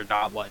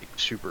not like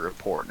super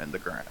important in the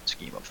grand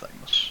scheme of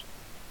things.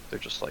 They're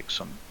just like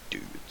some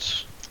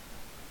dudes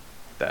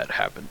that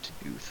happen to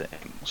do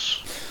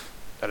things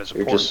that is They're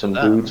important just some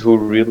to them. dudes who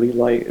really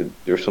like.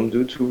 There's some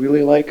dudes who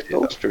really like Yeah.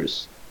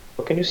 toasters.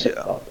 What can you say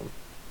Yeah. about them?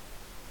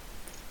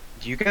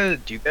 Do you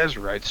guys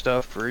write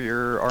stuff for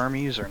your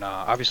armies or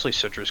not? Obviously,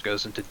 Citrus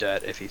goes into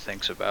debt if he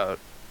thinks about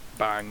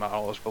buying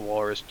models, but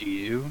Walrus, do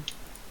you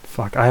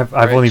Fuck, I've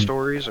write only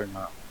stories or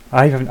not?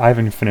 I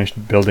haven't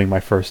finished building my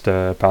first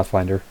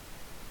Pathfinder.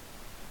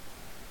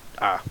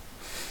 Ah.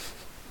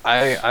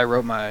 I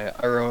wrote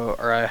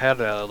or I had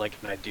like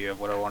an idea of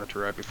what I wanted to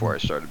write before I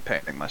started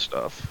painting my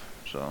stuff.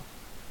 So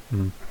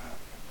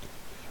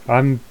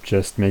I'm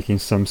just making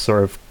some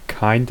sort of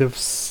kind of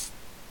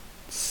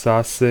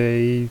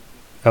Sase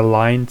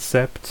aligned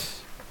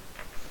sept.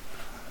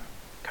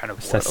 kind of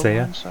what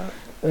Sasea? a mindset?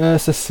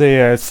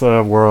 Sasea, it's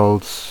a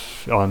world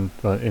on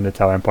in the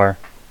Tau Empire.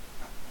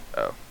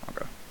 Oh,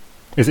 okay.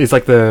 It's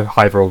like the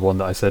high world one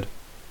that I said.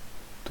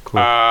 The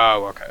clue.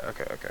 Oh, okay.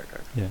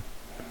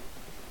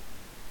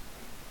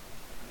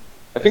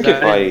 I think Is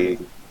that I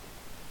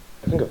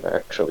think if I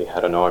actually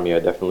had an army, I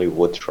definitely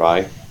would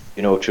try,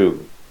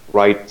 to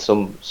write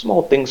some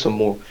small things, some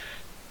more,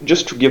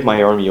 just to give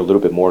my army a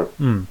little bit more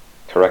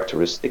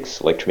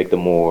characteristics, like to make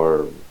them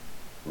more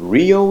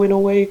Rio in a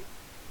way.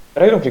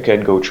 But I don't think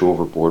I'd go too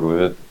overboard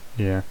with it.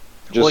 Yeah.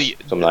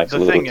 Just some nice the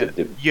little thing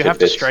is, you have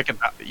to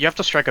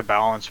tidbits. strike a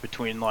balance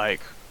between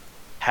like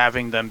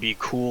having them be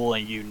cool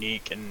and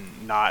unique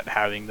and not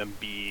having them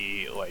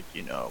be like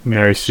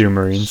Mary Sue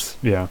Marines.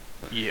 Yeah.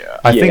 Yeah.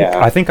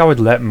 I think I would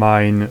let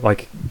mine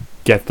like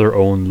get their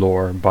own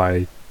lore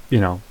by,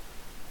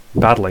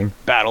 battling.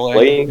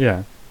 Battling.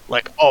 Yeah.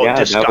 Like, oh, Yeah,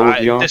 this that would guy,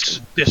 be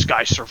awesome. this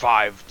guy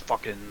survived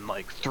fucking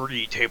like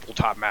 3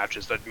 tabletop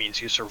matches. That means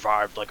he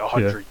survived like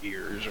 100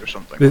 years or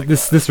something. Like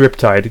This that.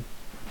 Riptide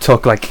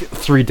took like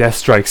 3 death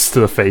strikes to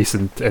the face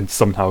and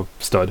somehow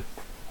stood.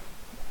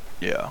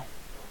 Yeah,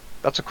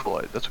 that's a cool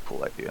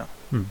idea.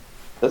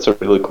 That's a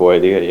really cool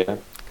idea, yeah.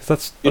 'Cause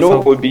that's You know how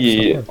what would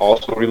be stuff works.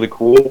 also really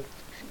cool?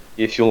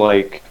 If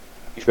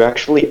you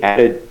actually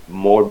added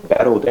more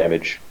battle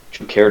damage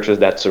to characters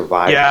that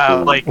survive. Yeah,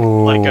 through- like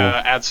Oh.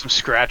 add some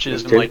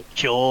scratches and Okay. like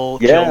kill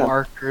Yeah.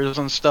 markers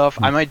and stuff.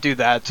 I might do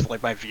that to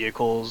like my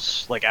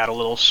vehicles, like add a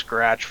little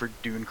scratch for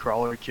dune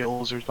crawler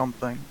kills or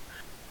something.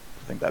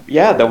 I think that'd be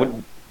Yeah,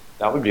 cool.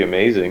 that would be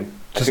amazing.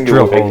 Just I think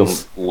drill it would make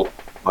holes. them look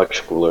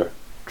much cooler.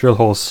 Drill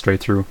holes straight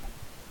through.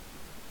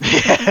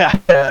 Yeah.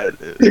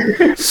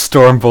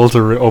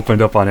 Stormbolter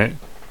opened up on it.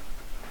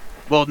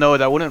 Well, no,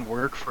 that wouldn't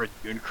work for a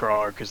dune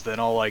crawler because then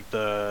all like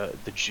the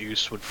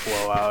juice would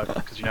flow out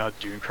because you know how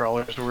dune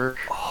crawlers work.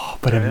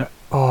 But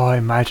Yeah.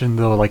 imagine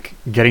though, like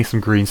getting some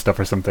green stuff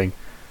or something,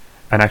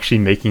 and actually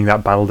making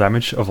that battle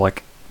damage of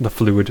like the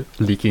fluid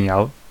leaking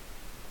out.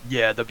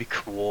 Yeah, that'd be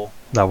cool.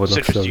 That would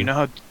look Citrus, so. do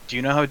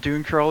you know how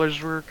dune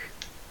crawlers work?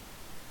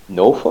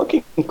 No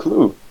fucking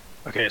clue.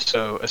 Okay,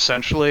 so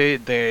essentially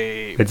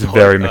they It's put,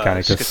 very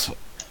Mechanicus.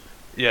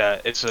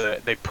 Yeah,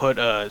 they put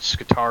a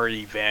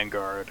Skitarii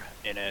Vanguard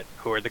in it,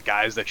 who are the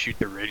guys that shoot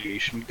the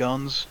radiation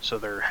guns, so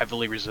they're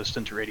heavily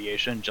resistant to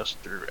radiation just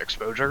through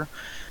exposure.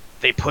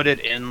 They put it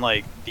in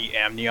like the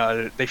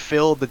amniotic. They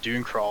filled the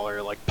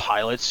Dunecrawler like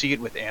pilot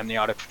seat with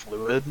amniotic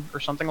fluid or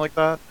something like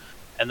that,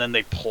 and then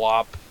they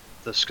plop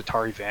the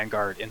Skitarii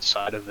Vanguard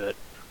inside of it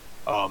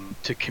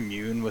to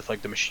commune with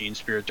like the machine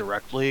spirit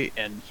directly,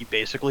 and he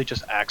basically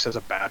just acts as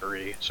a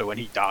battery. So when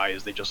he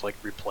dies, they just like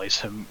replace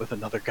him with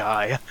another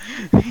guy.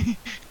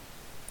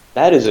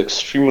 That is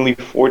extremely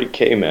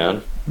 40k,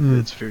 man.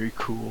 It's very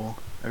cool.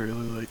 I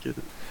really like it.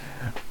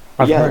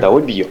 Yeah, that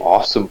would be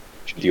awesome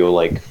to deal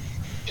like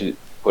to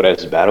put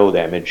as battle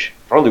damage.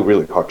 Probably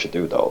really hard to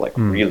do though, like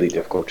really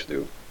difficult to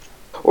do.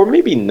 Or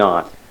maybe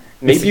not.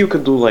 Maybe you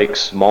could do like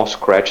small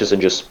scratches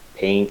and just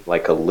paint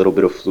like a little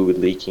bit of fluid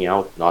leaking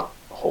out, not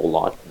a whole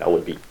lot. That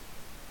would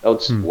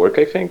work,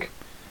 I think.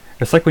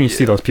 It's like when you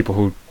see those people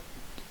who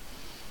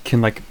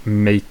can like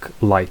make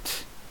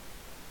light,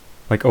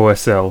 like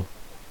OSL.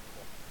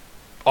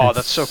 Oh,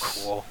 that's so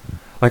cool.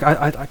 Like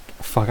I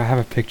have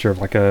a picture of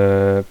like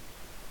a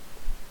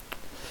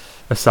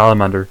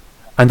salamander,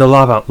 and the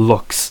lava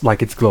looks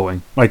like it's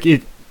glowing. Like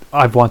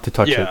I want to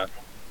touch it.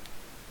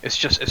 It's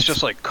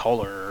just like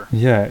color.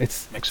 Yeah,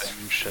 it's mixing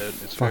and shit.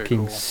 It's fucking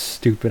very cool.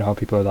 stupid how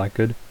people are that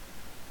good.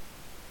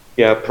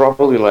 Yeah,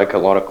 probably like a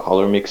lot of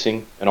color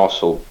mixing and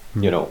also,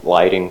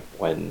 lighting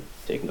when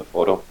taking the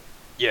photo.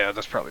 Yeah,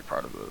 that's probably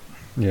part of it.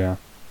 Yeah.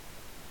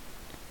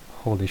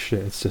 Holy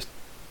shit, it's just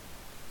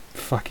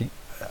fucking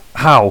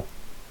how?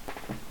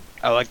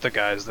 I like the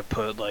guys that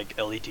put like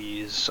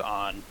LEDs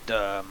on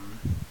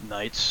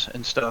knights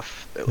and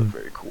stuff. They look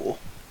very cool.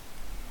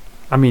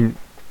 I mean,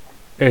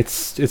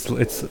 it's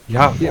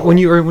when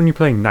you're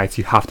playing knights,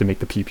 you have to make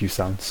the pew pew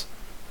sounds.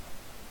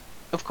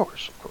 Of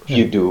course.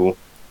 You do.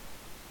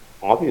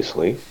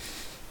 Obviously.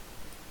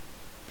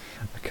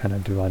 I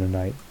cannot do on a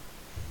knight.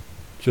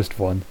 Just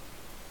one.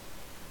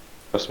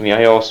 Trust me,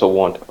 I also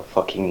want a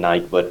fucking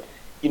knight, but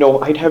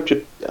I'd have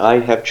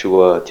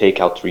to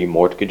take out 3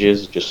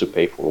 mortgages just to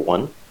pay for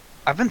one.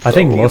 I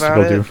think most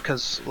people do.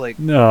 Because like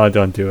no,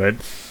 don't do it.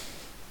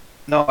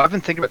 No, I've been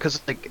thinking about because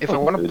like if I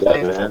want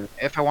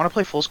to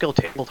play full scale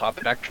tabletop,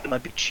 it actually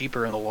might be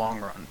cheaper in the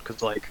long run.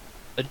 Because like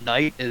a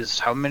knight is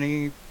how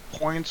many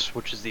points,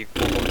 which is the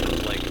equivalent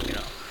of like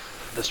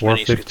this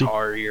many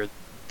Skitarii or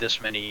this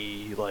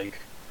many like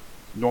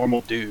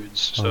normal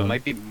dudes. So it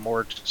might be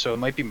more. So it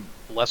might be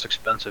less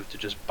expensive to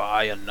just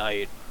buy a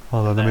knight.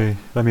 Hold on,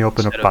 let me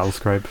open up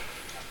Battlescribe.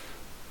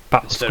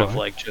 Instead of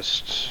like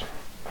just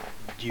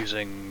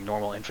using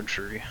normal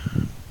infantry.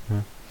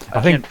 Yeah.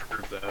 I think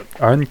prove that.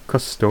 Aren't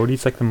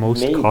custodians like the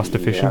most cost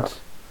efficient? Yeah.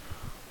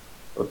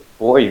 But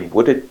boy,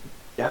 would it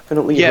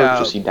definitely hurt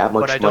to see that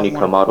much money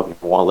come out of your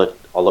wallet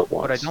all at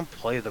once. But I don't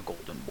play the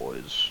Golden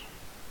Boys.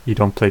 You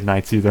don't play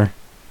knights either.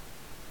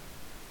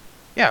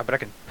 Yeah, but I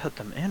can put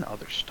them in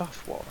other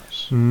stuff,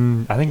 Wallace.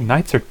 I think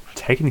knights are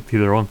technically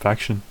their own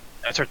faction.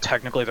 Knights are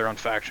technically their own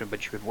faction,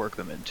 but you could work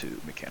them into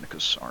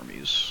Mechanicus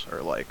armies,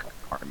 or like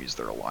armies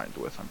they're aligned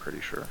with, I'm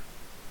pretty sure.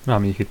 No, I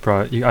mean, you could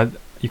probably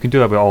you can do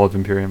that with all of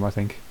Imperium, I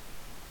think.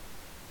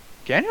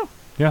 Can you?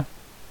 Yeah.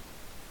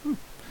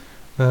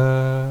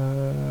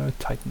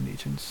 Titan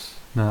legions.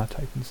 No, not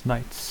Titans.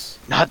 Knights.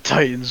 Not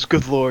Titans.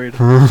 Good lord.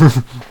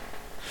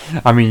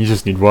 I mean, you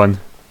just need one.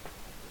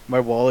 My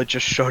wallet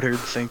just shuddered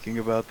thinking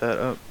about that.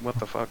 Oh, what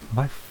the fuck? Am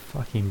I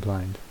fucking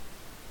blind?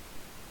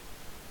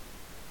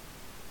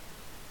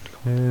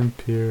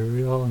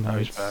 Imperial Knights. Now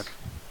he's back.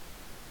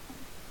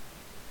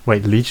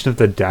 Wait, Legion of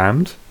the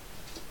Damned?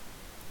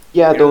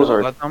 Yeah, those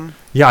are.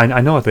 Yeah,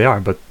 I know what they are,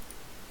 but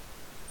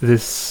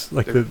this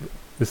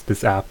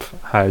this app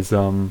has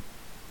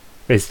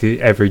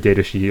basically every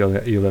data sheet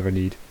you'll ever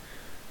need,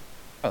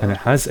 and it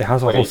has a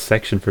whole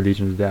section for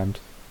Legion of the Damned.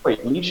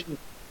 Wait,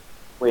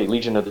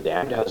 Legion of the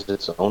Damned has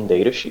its own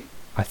data sheet?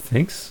 I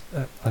think so.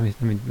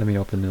 Let me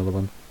open another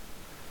one.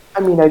 I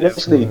mean, I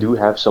guess they do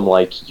have some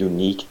like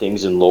unique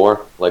things in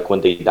lore, like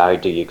when they die,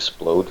 they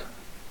explode,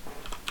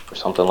 or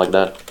something like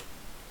that.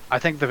 I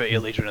think the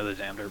Legion of the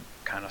Damned are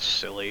kind of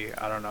silly.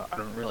 I don't know. I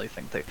don't really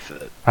think they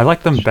fit. I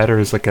like them better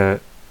as like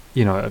a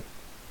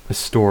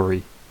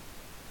story.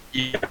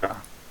 Yeah.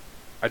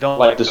 I don't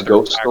like this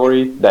ghost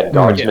story that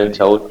guardsmen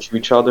tell to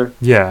each other.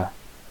 Yeah.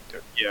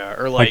 Yeah,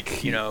 or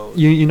like you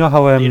know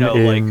how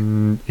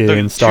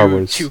in Star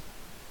Wars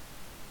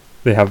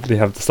they have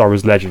the Star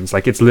Wars Legends.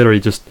 Like it's literally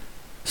just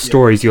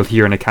stories you'll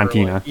hear in a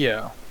cantina.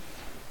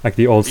 Like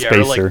the old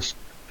spacer. Like,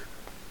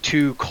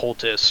 2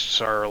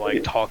 cultists are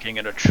like talking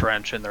in a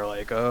trench and they're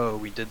like, oh,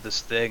 we did this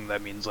thing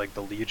that means like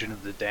the Legion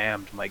of the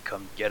Damned might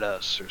come get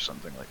us or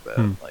something like that.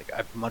 Like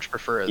I much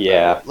prefer it.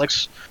 Yeah. Like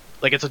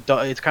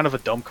it's kind of a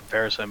dumb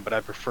comparison, but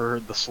I prefer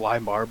the Sly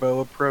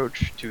Marbo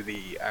approach to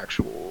the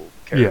actual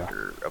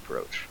character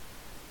approach.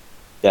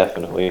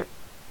 Definitely.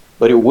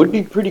 But it would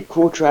be pretty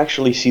cool to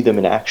actually see them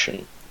in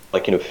action,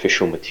 like in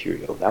official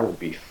material. That would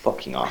be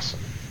fucking awesome.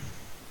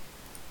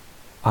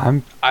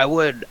 I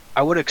would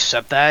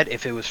accept that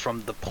if it was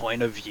from the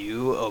point of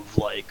view of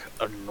like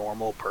a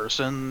normal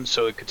person,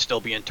 so it could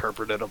still be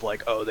interpreted of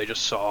like, oh, they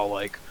just saw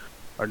like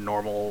a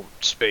normal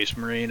space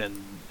marine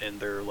and in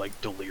their like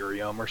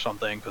delirium or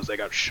something because they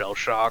got shell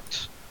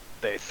shocked.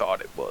 They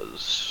thought it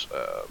was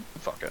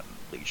fucking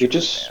They Legion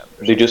just man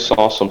or they just something.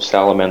 saw some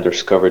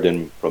salamanders covered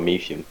in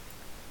promethium.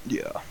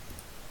 Yeah.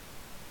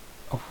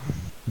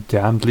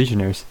 Damned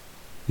Legionnaires.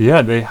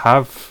 Yeah, they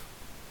have.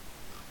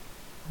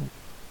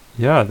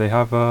 Yeah, they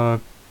have a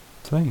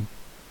thing.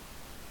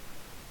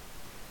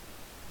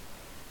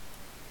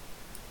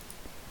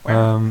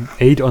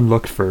 Aid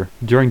unlooked for.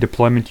 During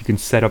deployment, you can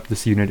set up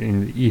this unit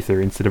in the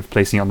ether instead of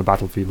placing it on the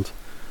battlefield.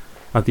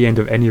 At the end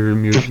of any of your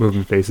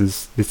movement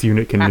phases, this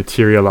unit can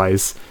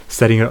materialize,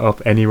 setting it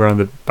up anywhere on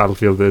the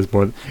battlefield that is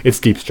more. It's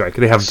deep strike.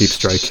 They have deep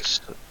strike.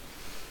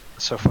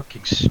 So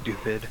fucking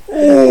stupid.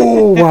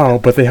 Oh wow!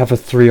 But they have a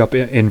 3-up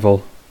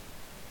invul.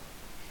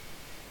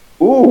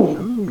 Ooh,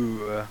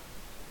 Ooh.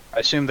 I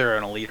assume they're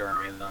an elite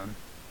army then.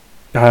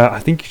 I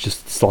think you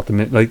just slot them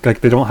in.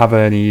 Like they don't have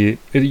any.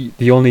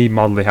 The only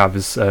model they have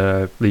is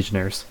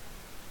Legionnaires.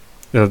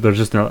 They're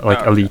just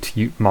like Oh, okay.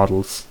 elite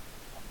models,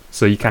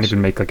 so you can't I see.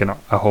 even make like a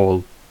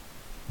whole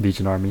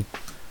Legion army.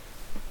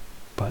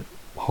 But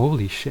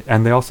holy shit!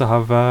 And they also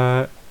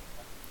have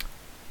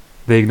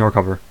they ignore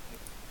cover.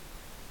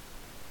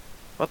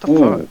 What the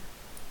ooh, fuck?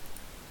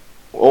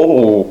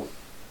 oh,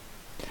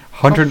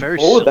 Sounds 100, very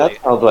oh! silly.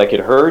 That sounds like it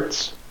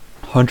hurts.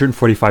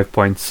 145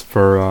 points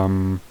for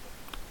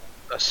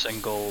A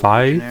single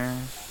five,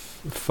 legionnaire.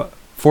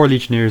 4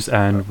 Legionnaires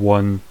and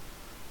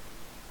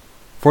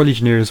 4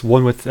 Legionnaires,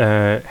 1 with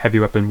heavy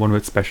weapon, 1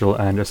 with special,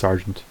 and a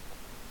sergeant.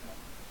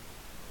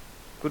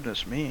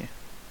 Goodness me.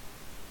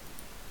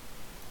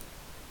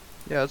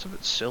 Yeah, it's a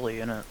bit silly,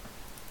 isn't it?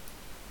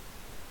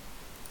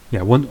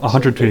 Yeah,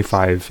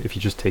 125 if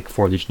you just take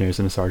 4 Legionnaires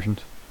and a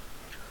sergeant.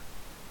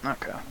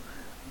 Okay.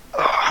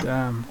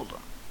 Damn. Hold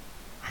on.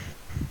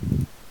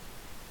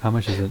 How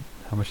much is it?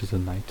 How much is a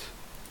knight?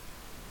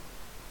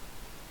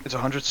 It's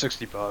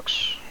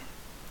 $160.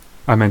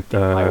 I meant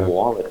My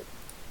wallet.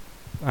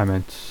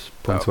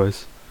 points Oh.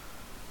 wise.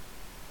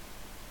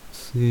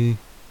 See,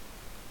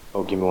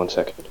 Oh, give me 1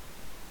 second.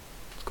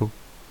 let's go.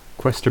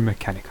 Quester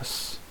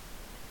Mechanicus.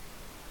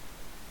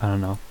 I don't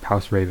know.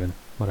 House Raven.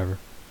 Whatever.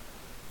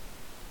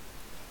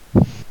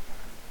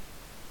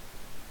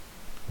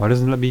 Why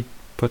doesn't it let me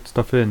put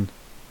stuff in?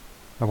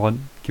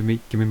 Give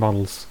me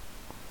models.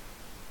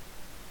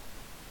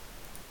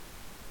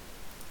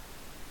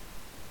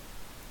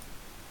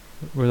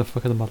 Where the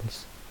fuck are the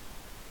models?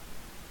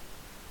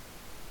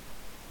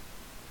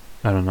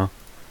 I don't know.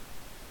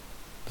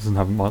 Doesn't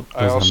have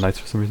doesn't have knights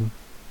for some reason.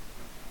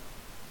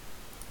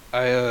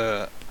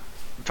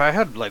 If I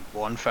had like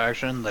one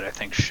faction that I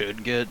think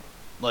should get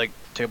like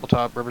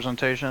tabletop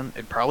representation,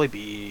 it'd probably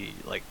be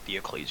like the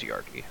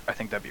Ecclesiarchy. I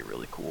think that'd be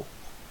really cool.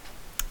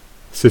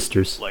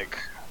 Sisters. Like,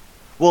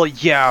 well,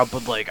 yeah,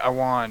 but like I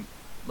want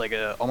like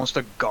a almost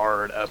a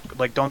guard.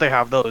 Like, don't they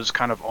have those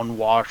kind of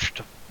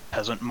unwashed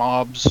peasant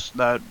mobs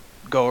that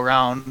go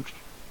around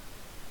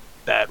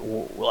that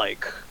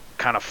like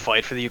kind of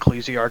fight for the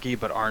Ecclesiarchy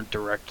but aren't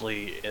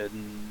directly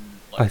in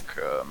like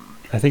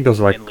I think those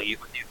are like. in league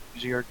with the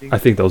Ecclesiarchy? I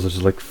think those are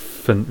just like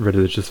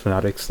religious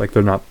fanatics. Like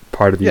they're not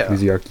part of the Yeah.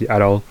 ecclesiarchy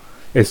at all.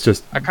 It's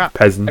just I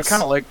peasants.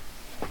 kind of like.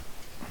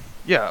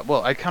 Yeah,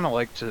 well, I kind of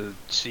like to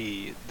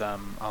see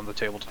them on the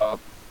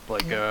tabletop,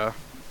 like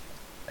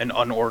an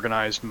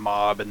unorganized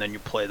mob, and then you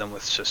play them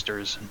with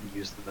sisters and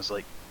use them as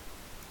like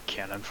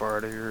cannon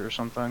fodder or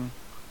something.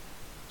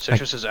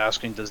 Citrus is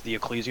asking, does the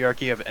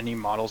Ecclesiarchy have any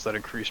models that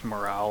increase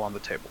morale on the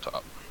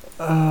tabletop?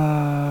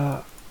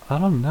 I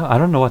don't know. I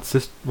don't know what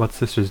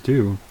sisters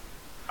do.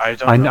 I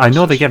don't. I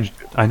know they sisters get.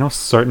 do. I know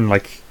certain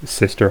like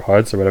sister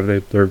HUDs or whatever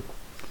they're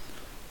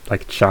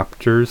like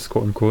chapters,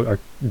 quote unquote,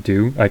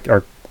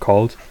 are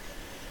called.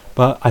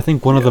 But I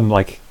think one of them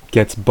like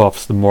gets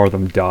buffs the more of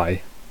them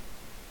die.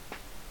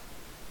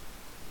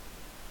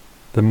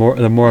 The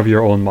more of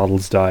your own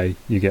models die,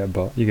 you get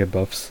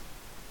buffs.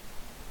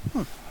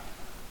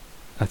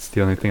 That's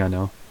the only thing I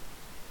know.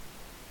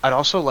 I'd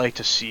also like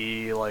to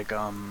see like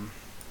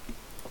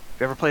if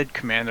you ever played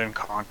Command and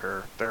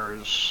Conquer,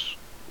 there's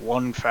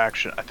one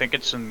faction. I think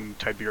it's in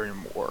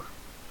Tiberium War.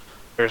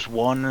 There's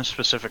one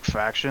specific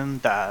faction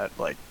that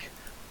like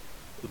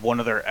one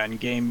of their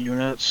endgame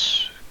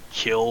units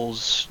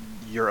kills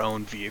your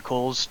own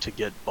vehicles to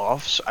get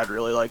buffs. I'd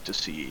really like to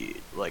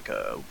see like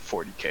a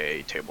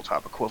 40k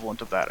tabletop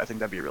equivalent of that. I think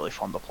that'd be really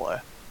fun to play.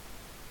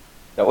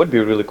 That would be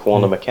really cool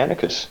on the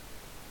Mechanicus.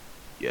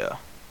 Yeah.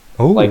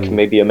 Oh, Like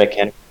maybe a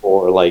mechanic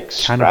for like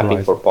scrapping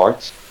Cannibalize. for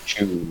parts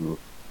to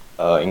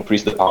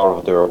increase the power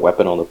of their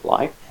weapon on the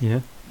fly.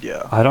 Yeah.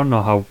 Yeah. I don't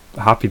know how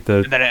happy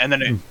the And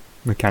then it,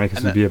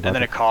 Mechanicus would be about and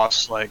then it. it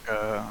costs like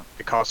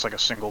a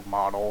single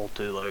model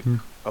to like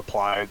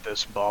apply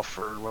this buff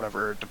or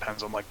whatever. It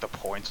depends on like the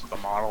points of the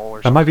model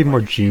or something. That might be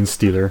more like Gene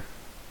Stealer.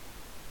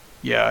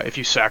 Yeah, if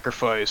you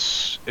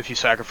sacrifice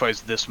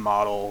this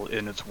model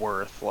in its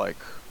worth, like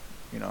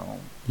you know,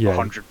 Yeah.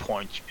 100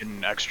 points, you get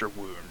an extra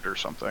wound or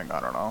something. I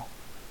don't know.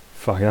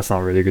 Fuck, that's not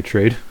really a good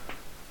trade.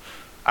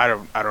 I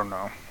don't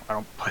know. I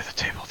don't play the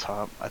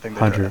tabletop. I think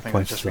 100 that'd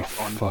points just is a be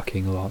fun.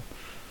 fucking lot.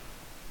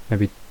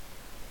 Maybe.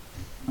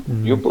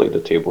 You play the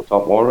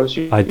tabletop, Morris.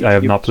 I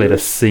have not played a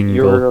single.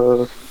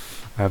 You're,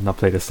 I have not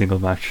played a single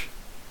match.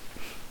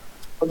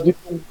 you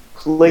can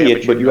play Yeah,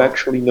 it, but but you you know.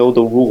 actually know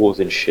the rules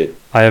and shit.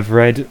 I have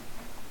read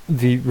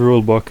the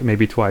rule book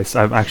maybe twice.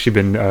 I've actually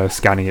been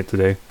scanning it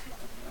today.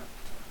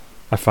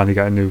 I finally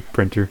got a new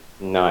printer,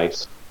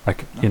 Nice.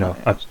 like Oh, a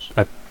nice.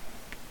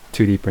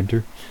 2D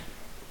printer.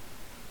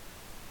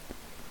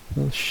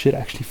 Oh shit!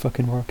 Actually,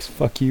 fucking works.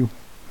 Fuck you.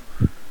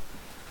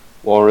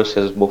 Morris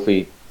has both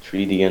a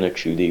 3D and a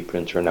 2D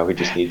printer. Now he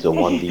just needs a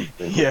 1D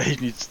printer. Yeah, he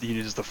needs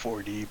the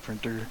 4D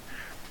printer.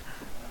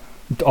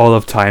 All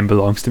of time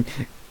belongs to me.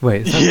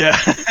 Wait, is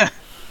that, Yeah.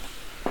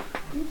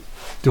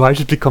 do I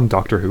just become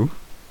Doctor Who?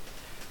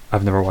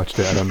 I've never watched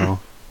it. I don't know.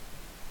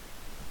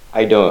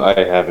 I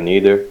haven't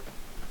either.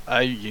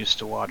 I used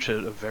to watch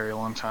it a very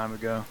long time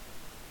ago.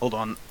 Hold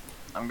on.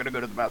 I'm gonna go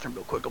to the bathroom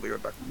real quick. I'll be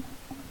right back.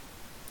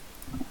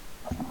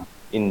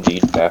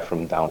 Indeed,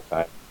 bathroom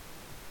downtime.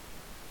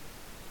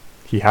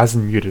 He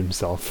hasn't muted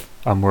himself.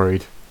 I'm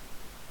worried.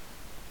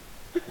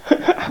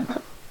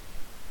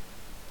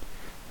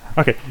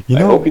 Okay, I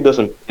hope he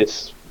doesn't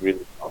piss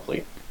really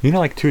loudly.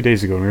 like 2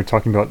 days ago, when we were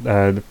talking about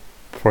the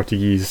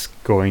Portuguese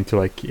going to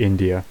like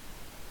India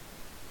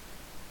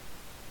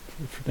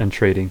and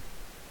trading.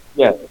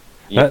 Yeah.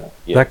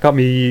 That got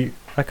me.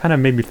 That kind of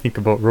made me think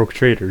about rogue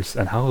traders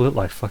and how little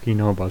I fucking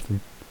know about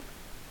them.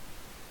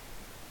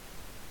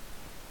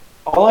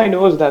 All I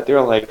know is that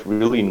they're like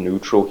really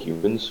neutral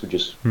humans who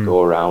just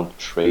go around,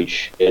 trade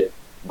shit,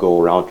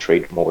 go around,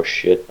 trade more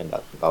shit, and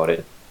that's about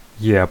it.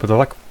 Yeah, but they're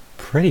like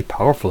pretty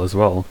powerful as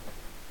well.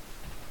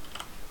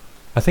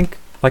 I think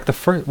like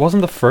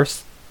wasn't the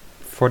first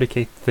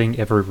 40k thing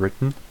ever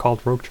written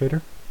called Rogue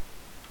Trader?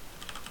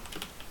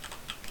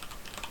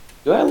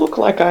 Do I look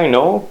like I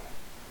know?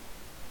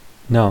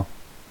 No,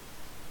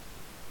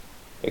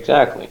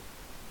 Exactly.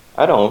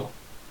 I don't.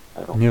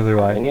 neither do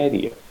have I. any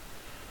idea.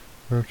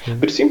 Rogue Trader.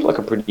 But it seems like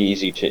a pretty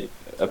easy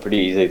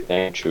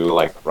thing to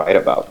like write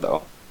about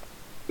though,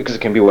 because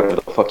it can be whatever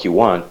the fuck you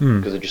want.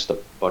 Because it's just a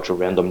bunch of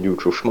random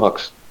neutral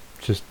schmucks.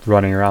 Just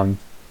running around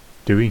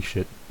doing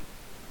shit.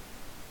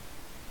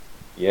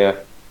 Yeah.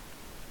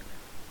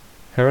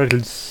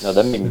 Heralds, No,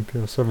 that made me-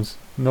 Imperial servants,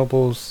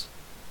 nobles.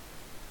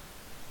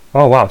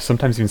 Oh wow!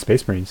 Sometimes even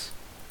Space Marines.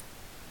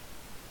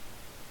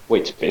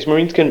 Wait, Space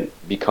Marines can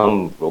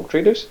become rogue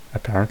traders?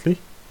 Apparently.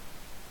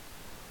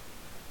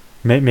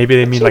 Maybe they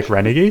That's mean so like funny.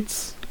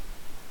 renegades.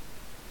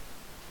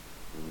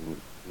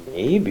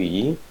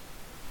 Maybe.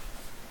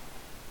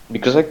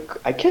 Because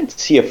I can't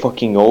see a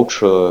fucking an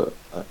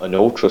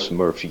ultra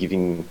smurf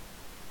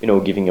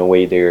giving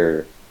away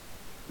their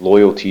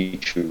loyalty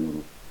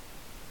to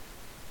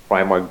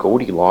Primarch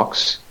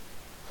Goldilocks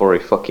for a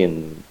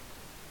fucking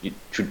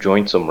to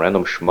join some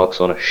random schmucks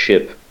on a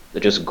ship that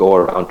just go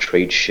around,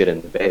 trade shit,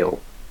 and bail.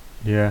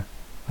 Yeah,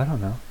 I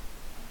don't know.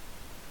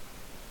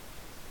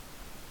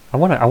 I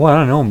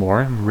wanna know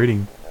more. I'm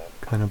reading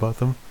kind of about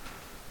them.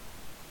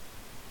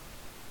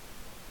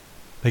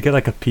 They get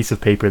like a piece of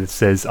paper that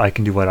says I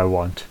can do what I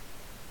want.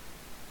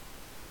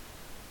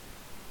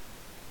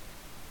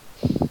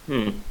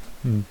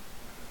 Hmm.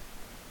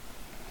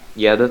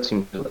 Yeah, that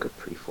seems like a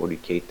pretty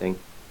 40k thing.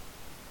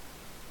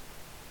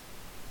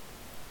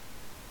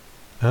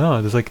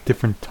 Oh, there's like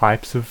different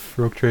types of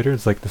rogue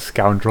traders, like the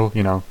scoundrel,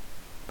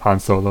 Han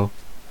Solo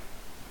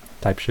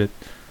type shit.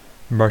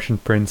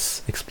 Merchant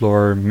prince,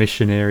 explorer,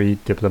 missionary,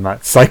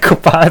 diplomat,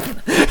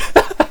 psychopath.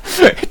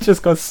 It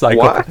just goes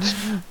psychopath.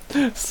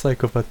 What?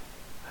 Psychopath.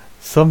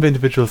 Some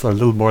individuals are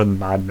little more than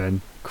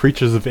madmen,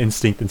 creatures of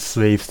instinct and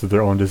slaves to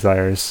their own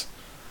desires.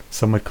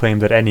 Some would claim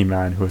that any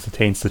man who has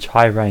attained such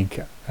high rank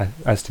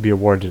as to be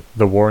awarded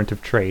the warrant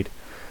of trade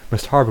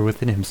must harbour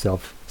within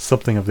himself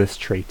something of this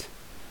trait.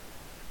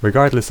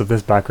 Regardless of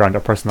this background or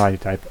personality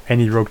type,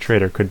 any rogue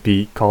trader could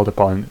be called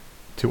upon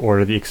to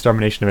order the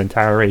extermination of an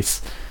entire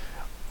race,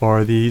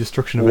 or the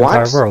destruction of an What?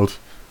 entire world.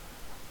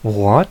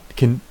 What?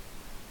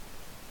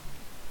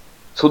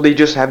 So they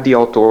just have the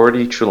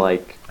authority to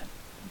like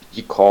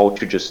be called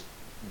to just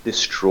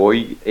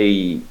destroy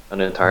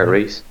an entire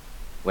race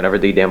whenever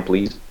they damn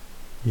please?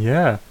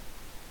 Yeah.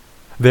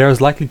 They are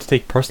as likely to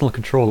take personal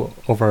control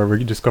over a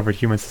rediscovered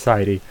human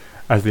society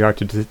as they are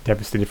to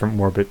devastate it from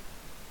orbit.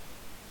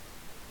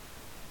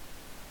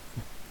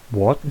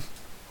 What?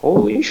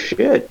 Holy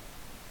shit.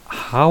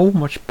 How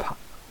much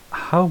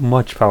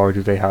power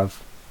do they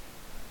have?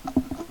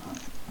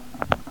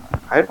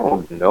 I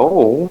don't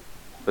know.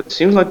 But it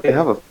seems like they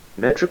have a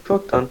metric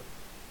fuck ton.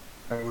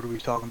 What are we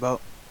talking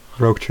about?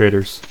 Rogue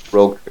traders.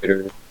 Rogue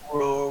trader.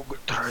 Rogue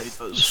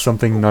traders.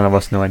 Something none of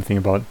us know anything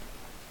about.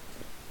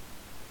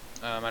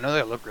 I know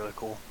they look really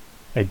cool.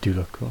 They do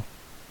look cool.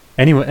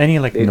 Any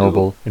like They do.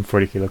 noble in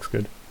 40k looks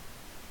good.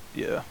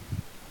 Yeah.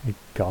 Like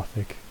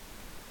gothic.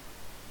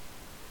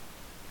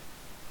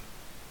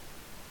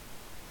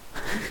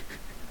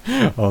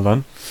 Hold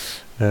on.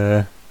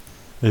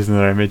 Here's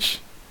another image.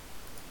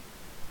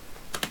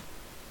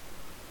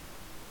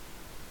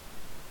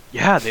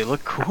 Yeah, they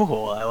look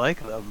cool. I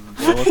like them.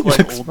 They look like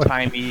Looks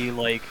old-timey,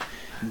 like,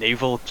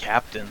 naval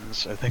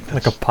captains. I think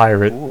like that's a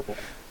pirate. cool.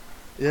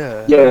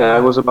 Yeah. Yeah, I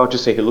was about to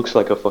say he looks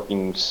like a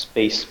fucking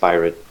space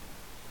pirate,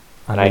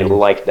 I and I mean,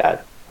 like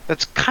that.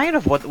 That's kind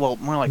of what, well,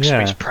 more like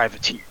Yeah. space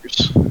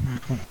privateers.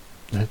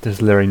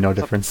 there's literally no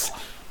difference.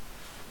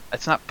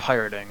 It's not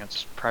pirating,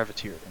 it's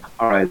privateering.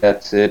 Alright,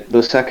 that's it.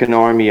 The second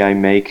army I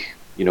make,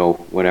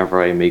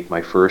 whenever I make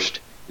my first,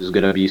 is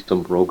gonna be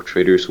some rogue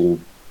traders who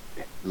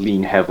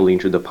lean heavily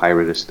into the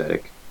pirate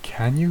aesthetic.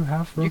 Can you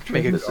have You rogue can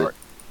make traders? it guard.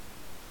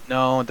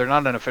 No, they're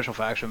not an official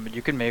faction, but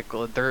you can make,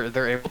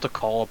 they're able to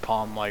call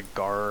upon, like,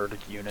 guard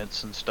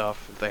units and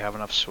stuff if they have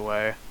enough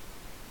sway.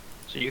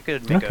 So you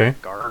could make Okay. a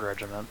guard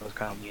regiment that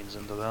kind of leans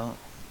into that.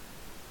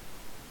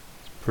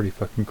 Pretty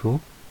fucking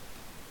cool.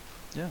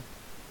 Yeah.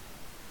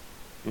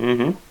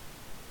 Mm-hmm.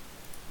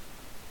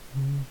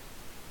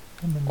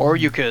 Or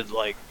you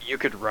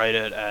could write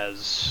it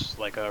as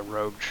like a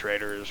rogue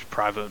trader's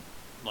private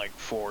like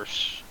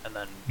force, and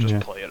then just Yeah.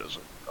 play it as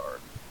a guard.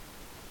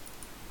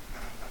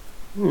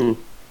 Hmm.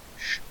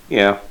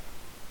 Yeah.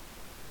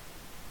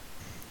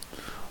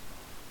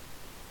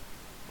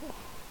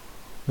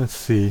 Let's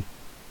see.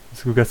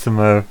 So we've got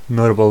some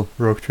notable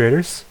rogue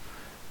traders.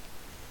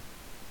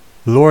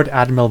 Lord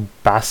Admiral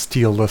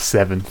Bastille the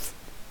Seventh.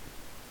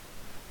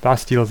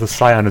 Bastille is the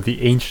scion of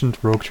the ancient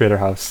rogue trader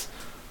house.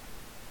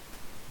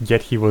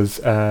 Yet he was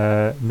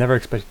never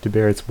expected to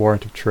bear its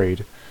warrant of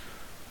trade.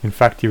 In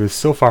fact, he was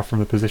so far from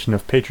the position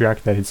of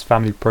patriarch that his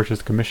family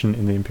purchased a commission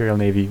in the Imperial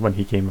Navy when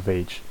he came of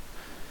age.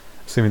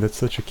 Assuming that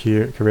such a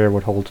career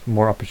would hold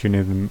more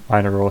opportunity than the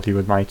minor role he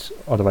might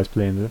otherwise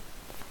play in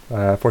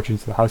the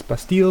fortunes of the House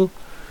Bastille,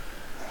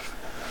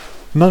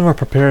 none were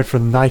prepared for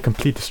the nigh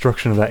complete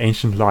destruction of that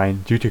ancient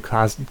line due to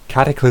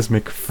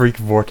cataclysmic freak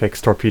vortex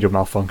torpedo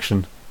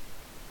malfunction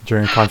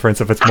during a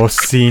conference of its most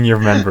senior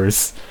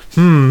members.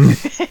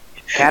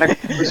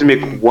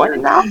 Cataclysmic what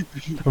now?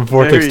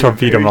 Vortex Very,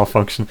 torpedo very-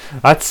 malfunction.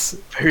 That's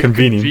Very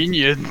convenient.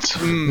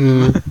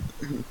 convenient.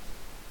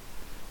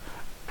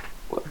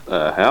 What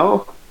the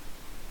hell?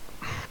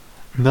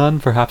 None,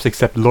 perhaps,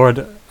 except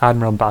Lord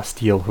Admiral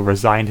Bastille, who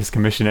resigned his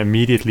commission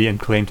immediately and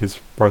claimed his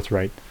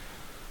birthright.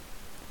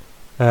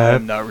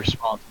 I'm not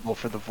responsible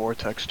for the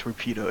vortex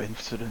torpedo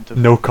incident.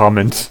 No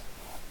comment.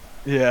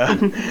 Yeah.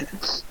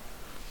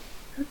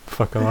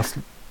 Fuck, I lost.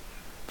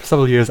 For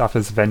several years after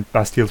this event,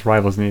 Bastille's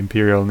rivals in the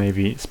Imperial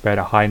Navy spread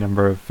a high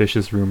number of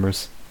vicious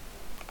rumors,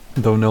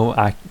 though no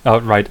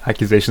outright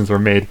accusations were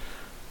made.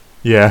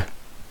 Yeah.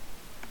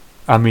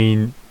 I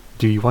mean,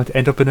 do you want to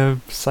end up in a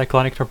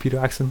cyclonic torpedo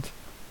accident?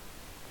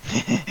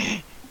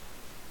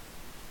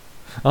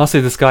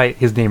 Honestly, this guy,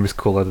 his name is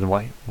cooler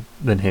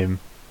than him.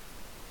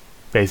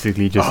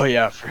 Basically, just. Oh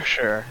yeah, for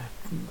sure.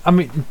 I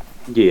mean,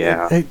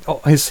 Yeah.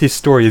 his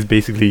story is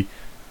basically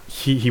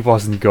he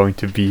wasn't going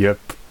to be a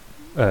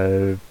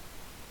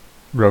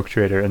rogue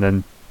trader, and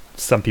then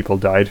some people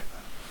died,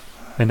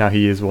 and now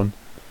he is one.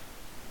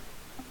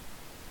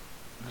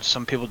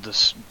 Some people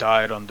just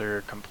died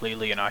under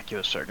completely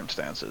innocuous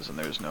circumstances, and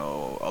there's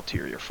no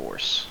ulterior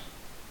force.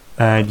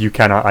 And you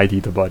cannot ID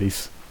the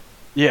bodies.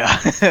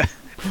 Yeah.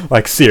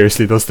 Like,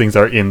 seriously, those things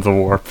are in the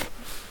warp,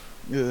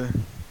 Yeah.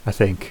 I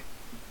think.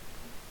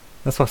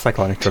 That's what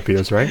cyclonic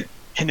torpedoes, right?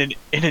 In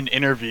an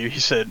interview,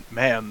 he said,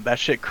 "Man, that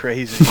shit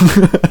crazy."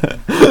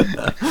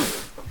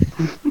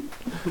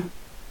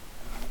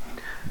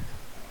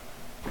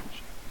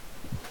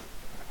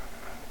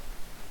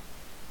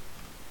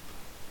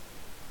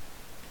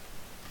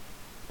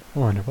 I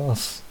wonder what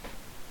else.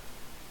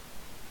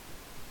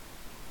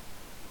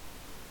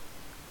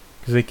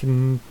 Because they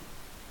can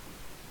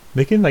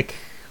like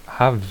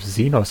have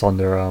Xenos on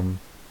their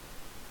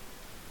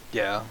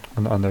Yeah.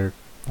 on their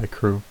like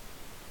crew.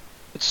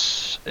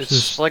 It's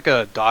Just- like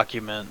a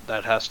document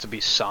that has to be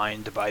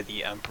signed by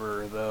the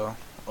emperor, though.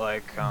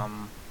 Like,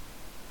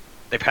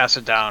 they pass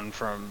it down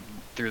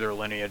through their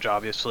lineage.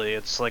 Obviously,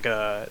 it's like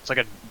a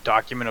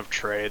document of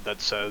trade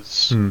that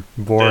says this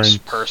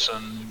Warrant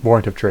person,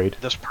 warrant of trade.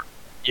 this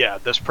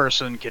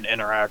person can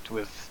interact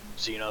with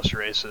Xenos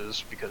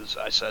races because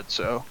I said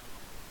so.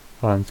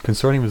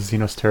 Concerning with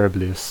Xenos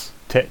Terribilis?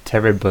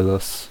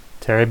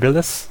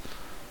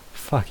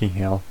 Fucking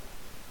hell.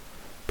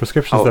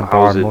 Prescriptions that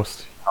bar how's it?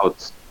 most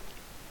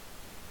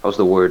How's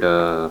the word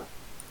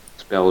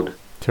spelled?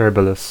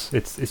 Terribilis.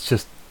 It's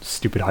just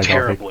stupid high Gothic.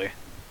 Terribly.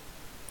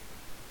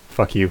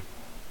 Fuck you.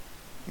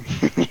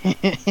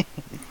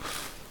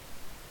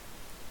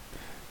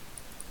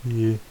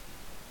 Yeah.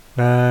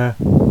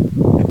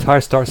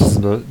 Entire star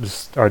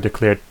systems are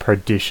declared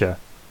perdicia.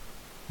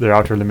 Their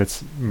outer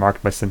limits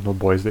marked by sentinel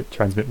buoys that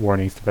transmit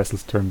warnings to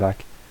vessels to turn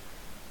back.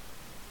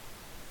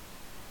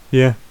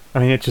 Yeah, I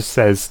mean, it just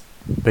says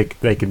they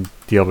can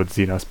deal with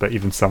Xenos, but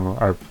even some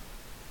are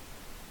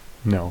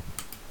no.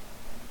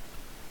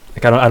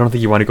 Like, I don't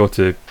think you want to go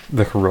to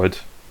the Harud.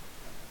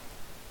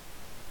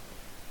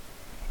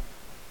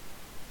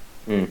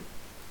 Hmm.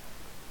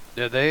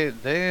 Yeah, they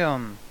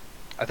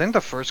I think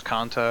the first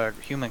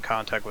human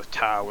contact with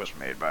Tau was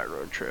made by a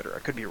rogue trader. I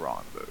could be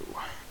wrong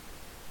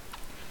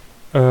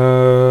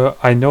though.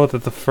 I know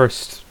that the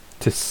first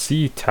to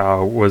see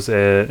Tau was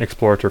an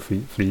explorator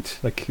fleet,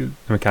 like the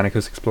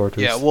Mechanicus explorators.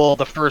 Yeah, well,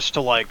 the first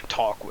to like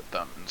talk with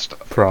them and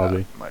stuff. Probably.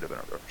 Like that might have been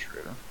a rogue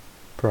trader.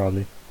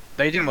 Probably.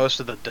 They do most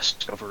of the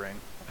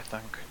discovering, I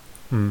think.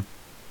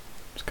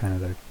 It's kind of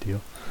their deal.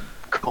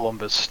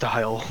 Columbus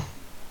style.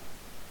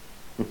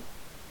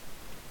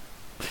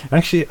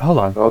 Actually, hold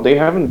on. Well, they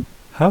haven't.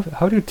 How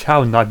did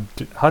Tau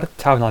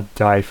not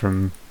die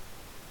from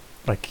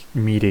like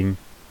meeting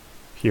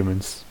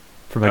humans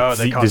from like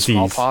they caught disease?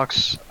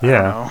 smallpox.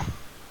 Yeah.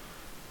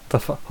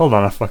 Hold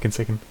on a fucking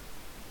second.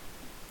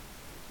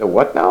 The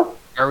what now?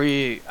 Are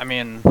we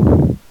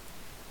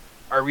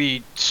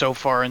so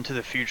far into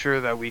the future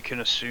that we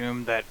can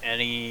assume that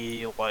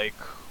any like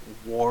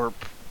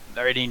warp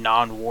or any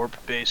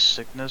non-warp based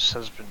sickness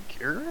has been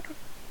cured?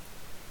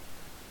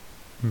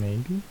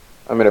 Maybe.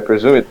 I mean, I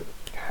presume it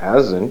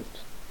hasn't.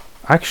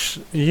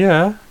 Actually,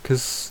 yeah,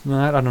 because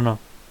I don't know,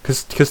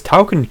 because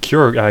Tau can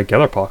cure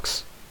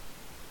Gellerpox.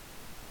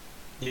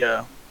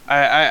 Yeah,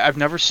 I've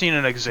never seen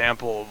an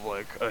example of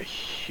like a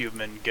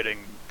human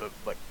getting the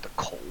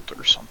cold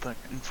or something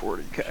in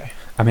 40k.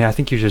 I mean, I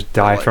think you just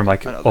die like, from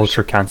like another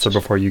ultra cancer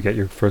before you get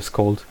your first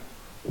cold.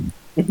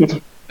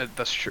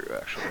 That's true,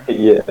 actually.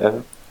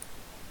 Yeah.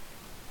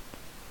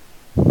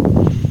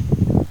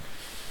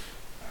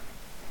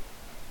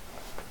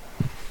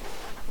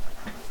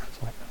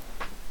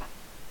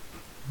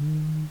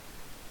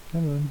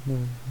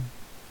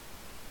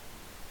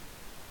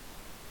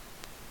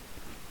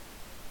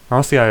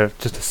 Honestly, I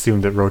just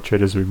assumed that road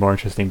traders would be more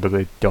interesting, but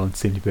they don't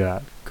seem to be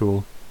that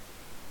cool.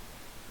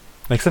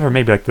 Except for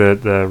maybe like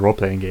the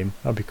role-playing game.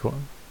 That'd be cool.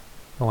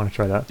 I want to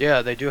try that.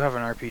 Yeah, they do have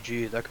an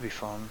RPG. That could be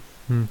fun.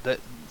 That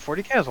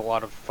 40k has a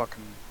lot of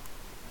fucking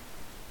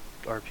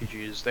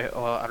RPGs.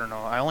 I don't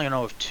know. I only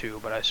know of 2,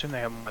 but I assume they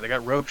have more. They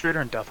got Rogue Trader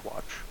and Death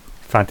Watch.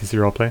 Fantasy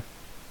roleplay.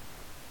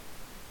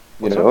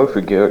 You know, if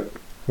we get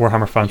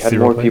Warhammer Fantasy had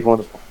more roleplay. people on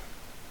the,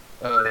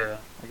 Oh yeah,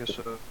 I guess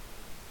so.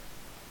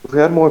 if we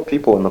had more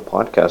people in the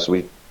podcast,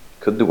 we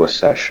could do a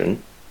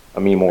session. I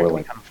mean, more That'd be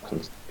like kind of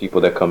fun.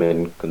 people that come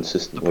in The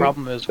consistently.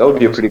 problem is That would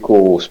be a pretty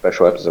cool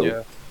special episode.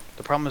 Yeah.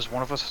 The problem is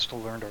one of us has to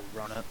learn to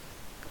run it.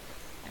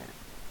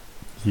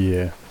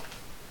 Yeah.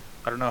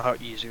 I don't know how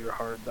easy or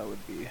hard that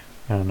would be.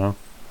 I don't know.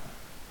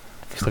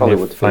 First, Probably I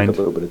need would to take find. a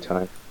little bit of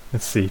time.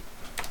 Let's see.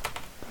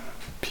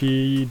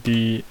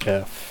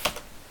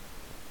 PDF.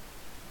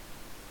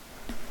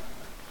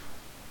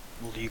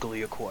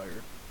 Legally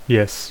acquired.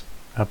 Yes,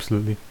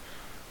 absolutely.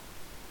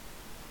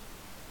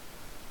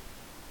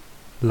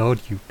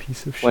 Load, you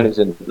piece of shit. When is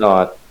it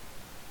not?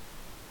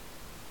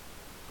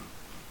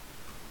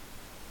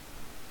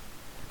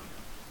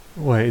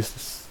 Wait,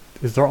 is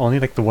there only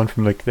like the one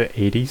from like the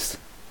 80s?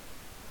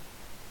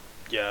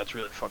 Yeah, it's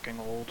really fucking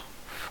old.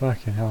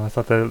 Fucking hell, I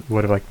thought that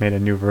would have like made a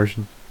new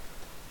version.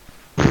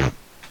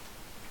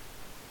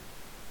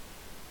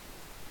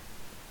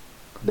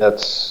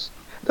 That's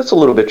a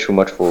little bit too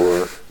much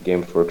for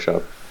Games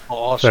Workshop. Well,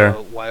 also, Fair.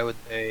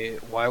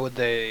 why would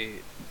they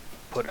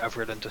put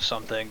effort into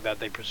something that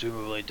they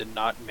presumably did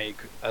not make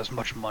as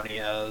much money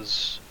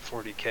as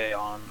 40k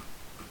on,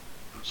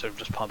 instead of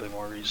just pumping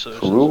more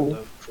resources True.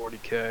 into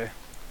 40k? I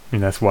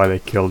mean, that's why they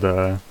killed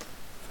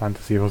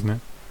Fantasy, wasn't it?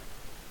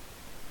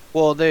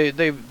 Well, they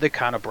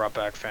kind of brought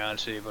back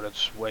fantasy, but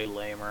it's way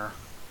lamer.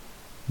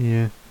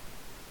 Yeah.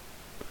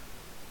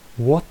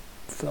 What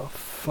the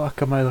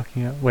fuck am I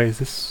looking at? Wait, is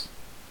this...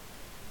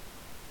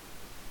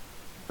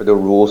 Are the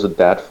rules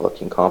that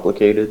fucking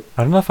complicated?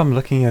 I don't know if I'm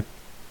looking at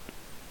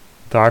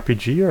the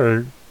RPG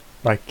or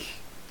like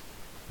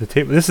the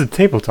table. This is a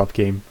tabletop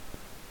game.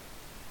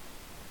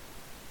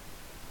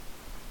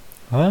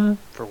 Huh?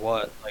 For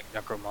what? Like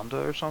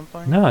Necromunda or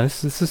something? No,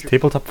 this is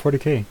tabletop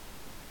 40k.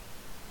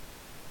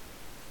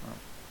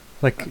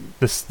 Like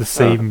the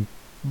same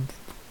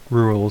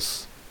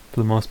rules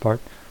for the most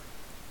part.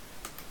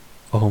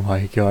 Oh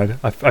my god,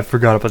 I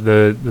forgot about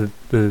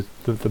the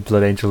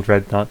Blood Angel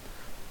Dreadnought.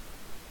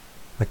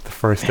 Like the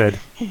first ed.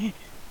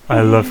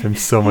 I love him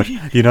so much.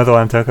 You know the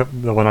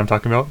one I'm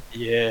talking about?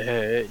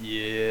 Yeah,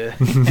 yeah.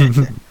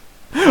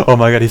 Oh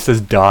my god, he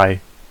says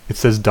die. It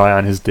says die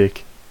on his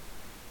dick.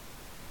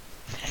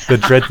 The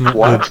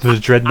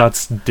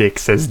Dreadnought's dick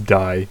says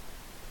die.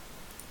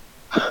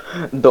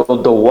 The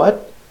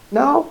what?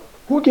 Now?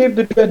 Who gave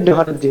the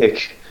Dreadnought a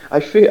dick? I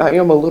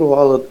am a little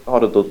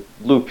out of the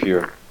loop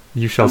here.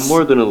 You shall I'm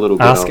more than a little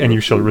bit ask out and of you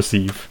the shall loop.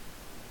 receive.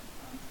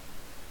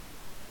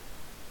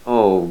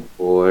 Oh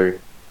boy.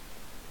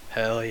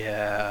 Hell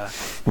yeah.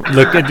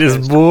 Look at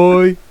this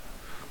boy.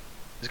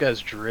 This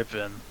guy's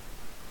dripping.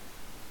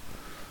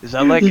 Is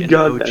that like He an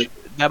got OG? that.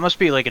 That must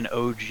be like an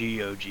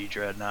OG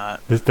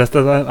Dreadnought.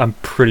 I'm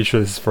pretty sure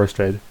this is first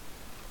ed.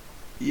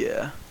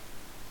 Yeah.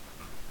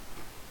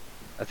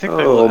 I think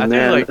Oh, I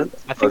man, think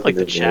that's the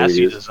fucking chassis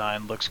hilarious.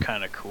 design looks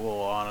kind of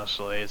cool.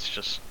 Honestly, it's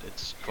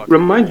fucking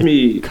Reminds cool.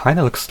 me. Kind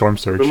of looks Storm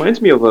Surge.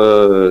 Reminds me of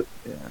a.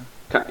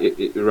 Yeah.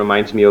 It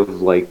reminds me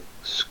of like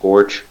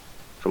Scorch,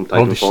 from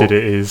Holy Titanfall. shit,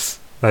 it is.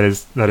 That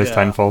is Yeah.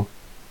 Titanfall.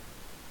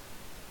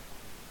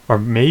 Or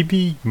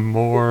maybe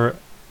more.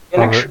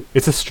 And actually,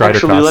 It's a Strider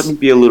actually, let class. me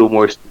be a little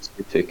more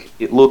specific.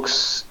 It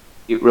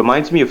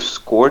reminds me of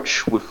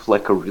Scorch with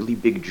like a really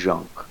big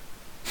junk.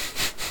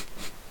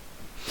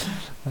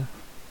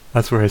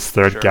 That's where his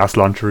third Sure. gas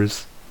launcher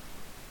is.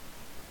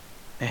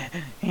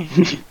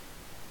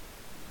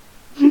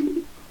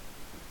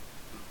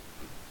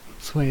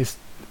 So wait, is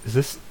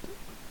this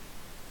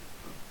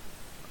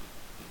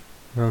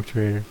Rogue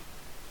Trader?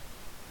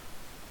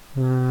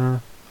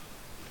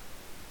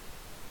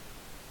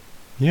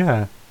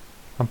 Yeah,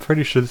 I'm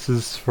pretty sure this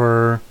is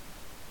for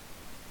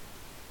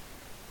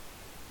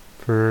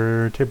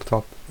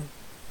tabletop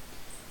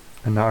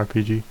and not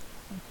RPG.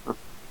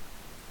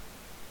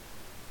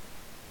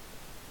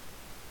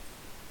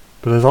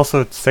 But there's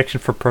also a section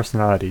for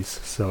personalities,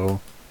 so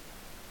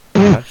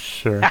I'm not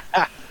sure.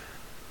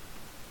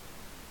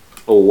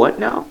 Oh, what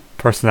now?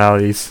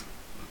 Personalities.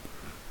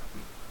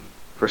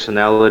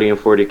 Personality in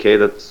 40k.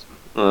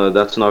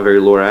 That's not very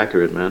lore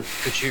accurate, man.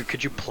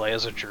 Could you play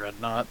as a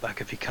dreadnought? That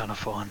could be kind of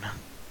fun.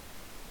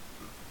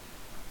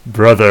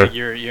 Brother,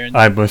 You're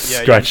I must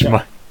scratch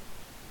my...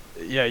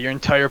 Yeah, your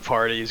entire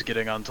party is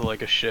getting onto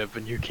like a ship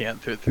and you can't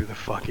fit through the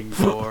fucking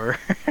door.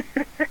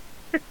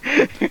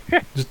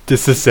 Just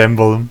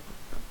disassemble them.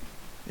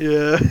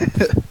 Yeah.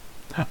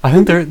 I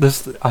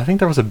think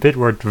there was a bit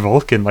where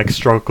Vulcan like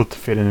struggled to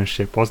fit in a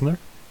ship, wasn't there?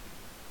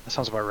 That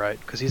sounds about right,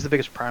 because he's the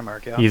biggest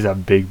Primarch, yeah. He's a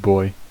big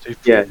boy. So he,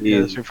 Yeah, so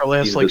he probably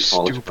has he's to like the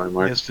tallest stoop.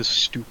 Primarch. He has to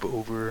stoop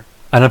over.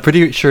 And I'm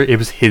pretty sure it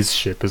was his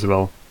ship as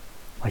well.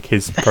 Like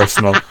his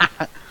personal.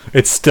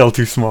 It's still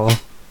too small.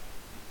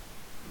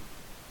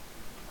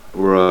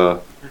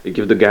 Or you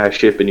give the guy a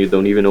ship and you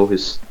don't even know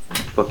his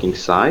fucking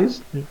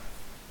size.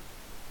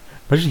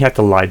 Imagine he had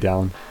to lie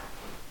down.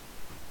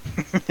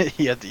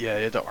 he had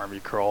to army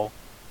crawl.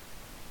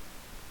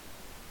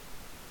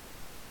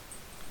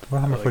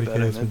 Warhammer I like 40k that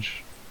has been-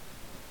 image.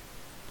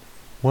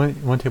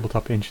 One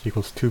tabletop inch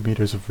equals 2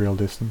 meters of real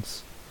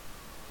distance.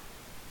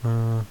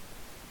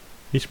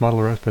 Each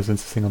model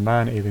represents a single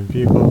man, alien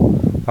vehicle.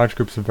 Large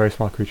groups of very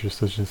small creatures,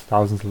 such as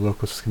thousands of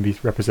locals, can be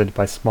represented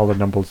by smaller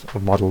numbers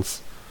of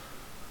models.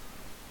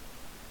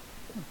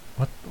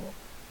 What?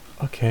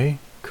 Okay,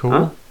 cool.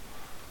 Huh?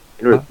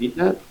 Can you repeat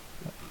that?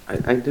 I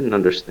didn't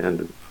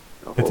understand it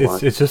a whole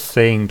lot. It's just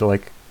saying that,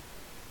 like,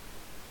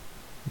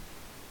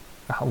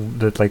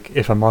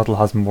 if a model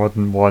has more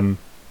than one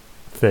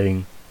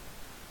thing,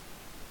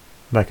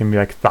 that can be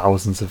like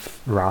thousands of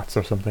rats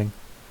or something.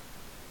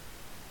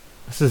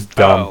 This is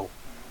dumb. Oh.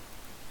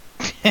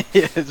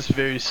 Yeah, it's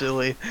very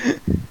silly.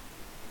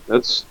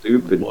 That's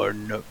stupid.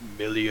 1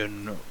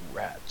 million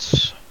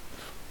rats.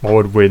 What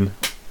would win?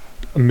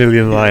 A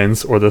million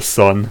lions or the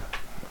sun?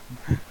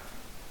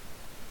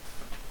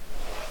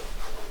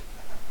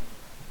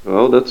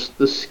 Well, that's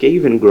the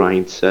Skaven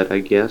grind set, I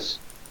guess.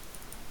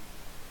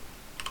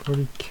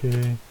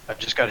 40k. I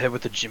just got hit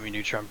with the Jimmy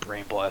Neutron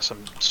brain blast.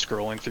 I'm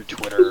scrolling through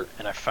Twitter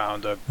and I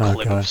found a Oh,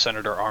 clip God. of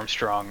Senator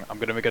Armstrong. I'm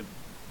gonna make a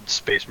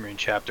Space Marine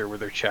chapter where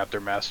their chapter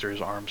master is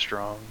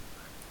Armstrong.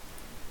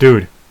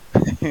 Dude,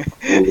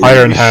 Holy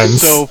Iron shit.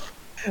 Hands.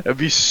 That'd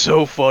be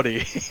so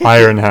funny.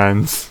 Iron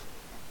Hands.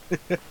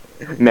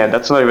 Man,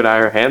 that's not even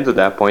Iron Hands at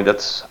that point.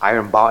 That's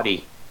Iron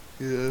Body.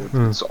 Yeah.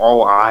 It's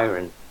all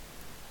iron.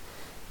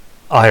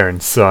 Iron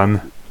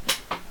Sun.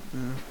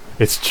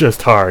 It's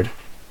just hard.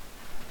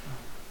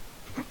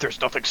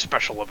 There's nothing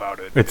special about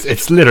it.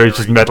 It's literally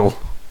just metal.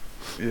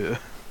 Yeah.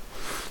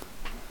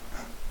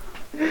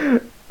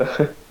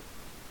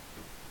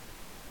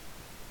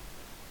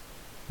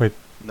 Wait.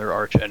 Their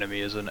arch enemy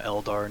is an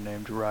Eldar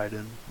named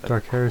Raiden.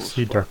 Dark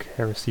Heresy, Dark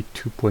Heresy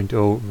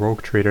 2.0,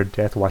 Rogue Trader,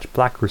 Deathwatch,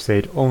 Black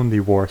Crusade, Only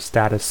War,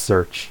 Status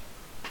Search.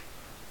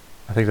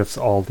 I think that's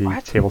all the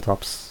What?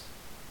 tabletops.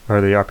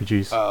 Or the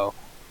RPGs. Oh.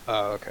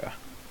 Oh, okay.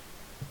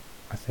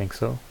 I think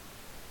so.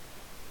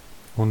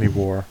 Only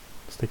War.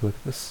 Let's take a look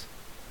at this.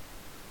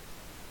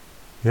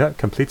 Yeah,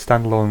 complete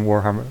standalone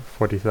Warhammer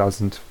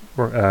 40,000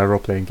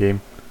 role-playing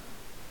game.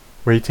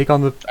 Where you take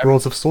on the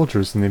roles of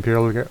soldiers in the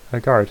Imperial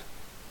Guard.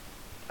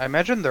 I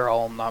imagine they're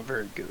all not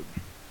very good.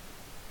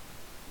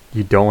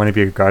 You don't want to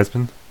be a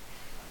guardsman?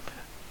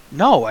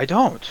 No, I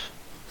don't.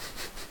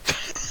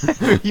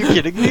 Are you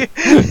kidding me?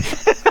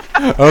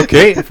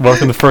 Okay,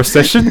 welcome to the first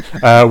session.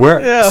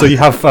 Yeah. So you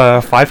have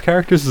 5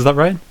 characters, is that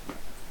right?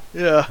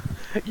 Yeah.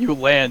 You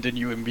land and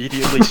you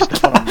immediately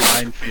step on a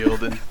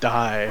minefield and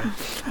die.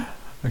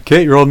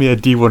 Okay, you roll me a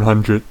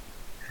D100.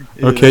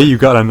 Okay, you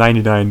got a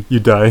 99. You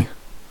die.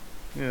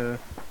 Yeah.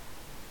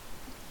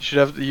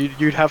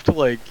 You'd have to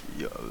like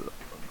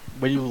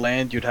when you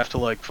land you'd have to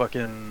like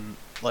fucking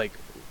like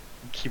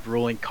keep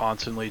rolling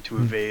constantly to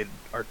evade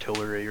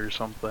artillery or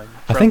something.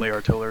 I Friendly think-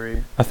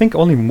 artillery. I think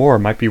only more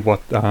might be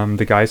what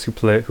the guys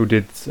who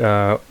did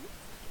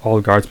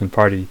All Guardsman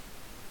Party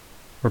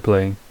were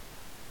playing.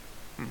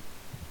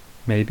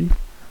 Maybe.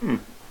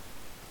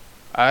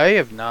 I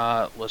have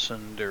not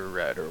listened or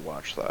read or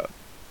watched that.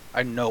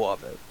 I know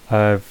of it.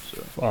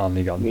 I've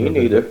only gotten Me through a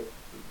bit of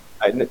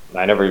neither.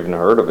 I never even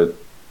heard of it.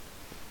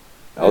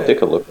 I'll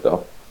take a look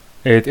though.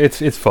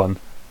 It's fun.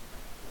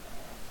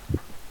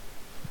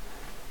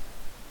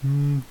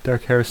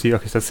 Dark Heresy.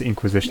 Okay, so that's the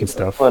Inquisition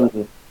Speaking of stuff.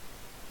 fun,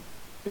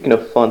 speaking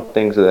of fun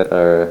things that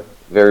are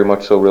very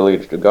much so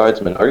related to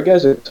Guardsmen, are you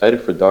guys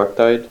excited for Dark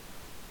Tide?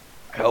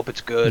 I hope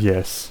it's good.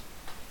 Yes.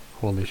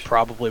 Holy shit.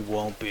 Probably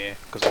won't be,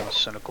 because I'm a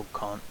cynical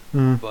cunt.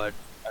 But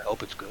I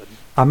hope it's good.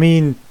 I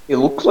mean, It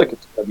looks like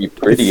it's gonna be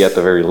pretty at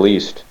the very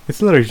least.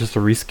 it's literally just a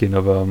reskin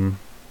of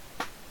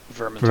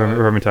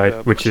Vermintide,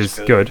 Yeah, which is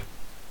good.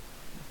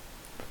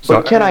 So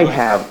But can I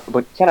have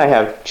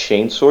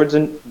chainswords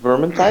in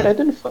Vermintide? I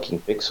didn't fucking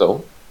think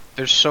so.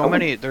 There's so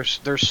many. There's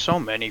so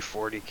many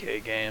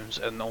 40k games,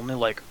 and only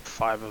like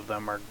 5 of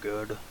them are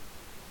good.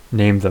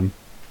 name them.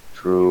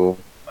 True.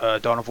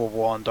 Dawn of War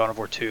 1, Dawn of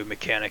War 2,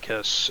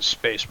 Mechanicus,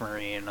 Space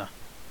Marine.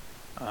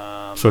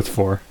 So it's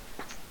 4.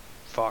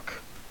 Fuck.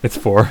 It's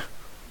 4.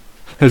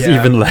 There's Yeah.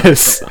 even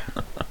less.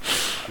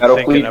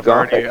 Battlefield I've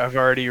Gothic.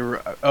 already.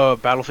 Oh,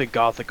 Battlefield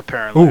Gothic.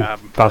 Apparently, Ooh, I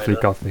haven't played Battlefield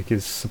it. Gothic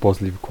is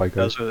supposedly quite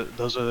good.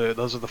 Those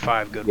are the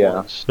 5 good Yeah.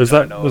 ones. There's I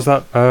that know there's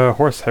of. that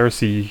Horse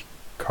Heresy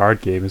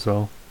card game as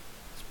well.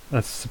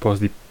 That's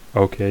supposedly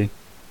okay.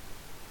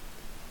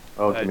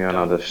 Oh, I give me don't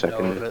another know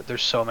second. of it.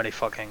 There's so many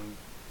fucking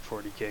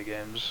 40k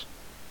games.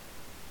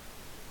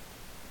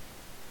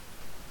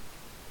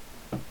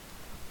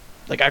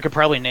 Like, I could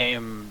probably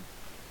name.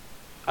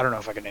 I don't know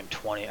if I could name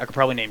 20. I could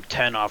probably name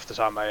 10 off the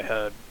top of my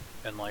head,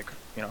 and like,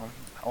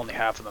 only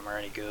half of them are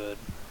any good.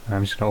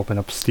 I'm just gonna open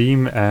up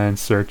Steam and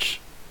search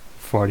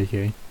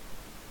 40k.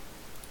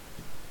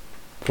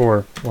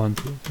 4. 1,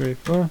 2, 3,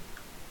 4.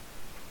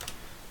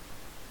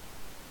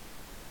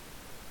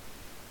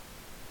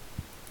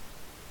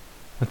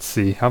 Let's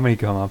see, how many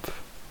come up?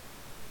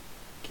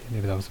 Okay,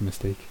 maybe that was a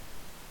mistake.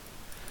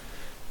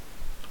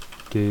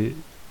 Okay.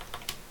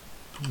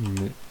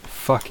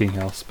 Fucking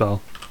hell,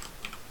 spell.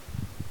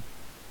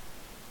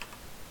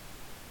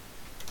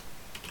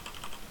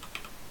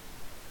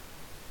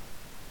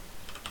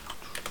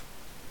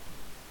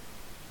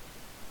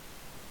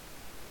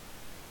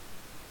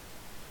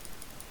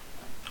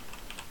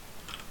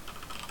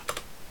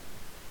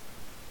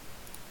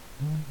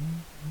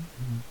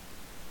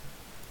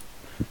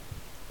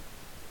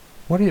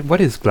 What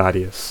is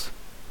Gladius?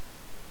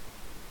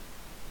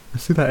 I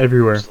see that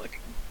everywhere. It's like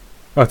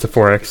Oh, it's a a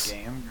 4x.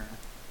 game.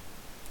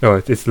 No,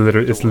 it's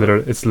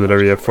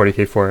literally a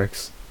 40k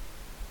 4x.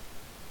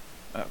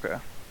 Okay.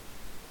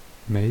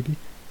 Maybe.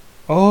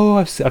 Oh,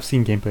 I've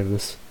seen gameplay of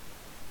this.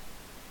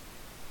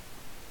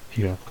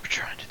 Yeah. I'm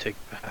trying to take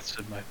baths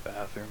in my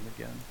bathroom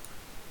again.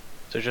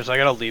 So I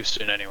gotta leave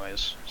soon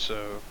anyways.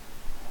 So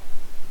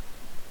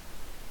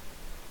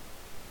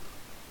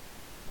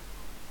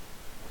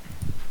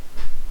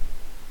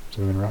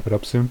So we're gonna wrap it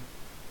up soon.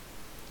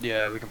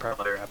 yeah, we can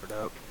probably wrap it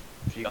up.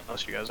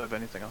 Unless you guys have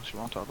anything else you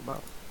want to talk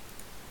about.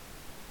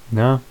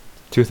 No,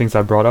 2 things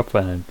I brought up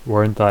and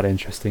weren't that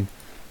interesting.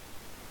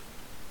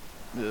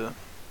 Yeah.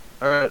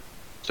 All right.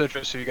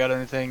 Citrus, you got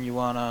anything you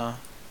wanna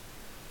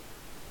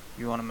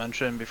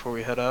mention before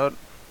we head out?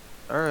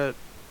 All right.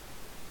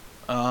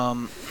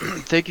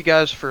 Thank you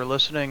guys for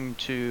listening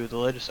to the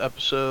latest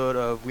episode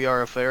of We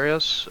Are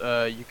Alfarius.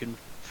 You can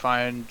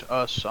find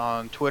us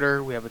on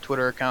Twitter. We have a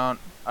Twitter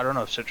account. I don't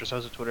know if Citrus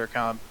has a Twitter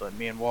account, but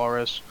me and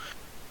Walrus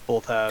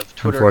both have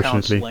Twitter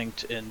accounts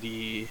linked in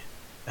the.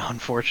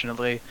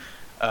 Unfortunately,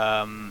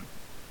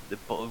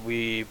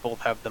 we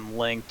both have them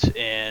linked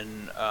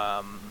in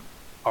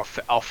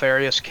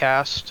Alfarius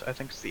Cast, I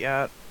think is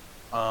the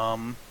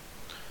 @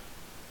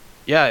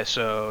 yeah,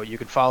 so you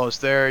can follow us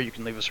there, you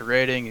can leave us a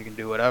rating, you can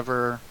do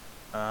whatever.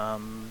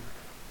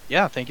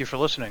 Yeah, thank you for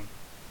listening.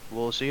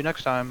 We'll see you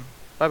next time.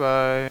 Bye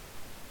bye.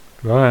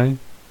 Bye.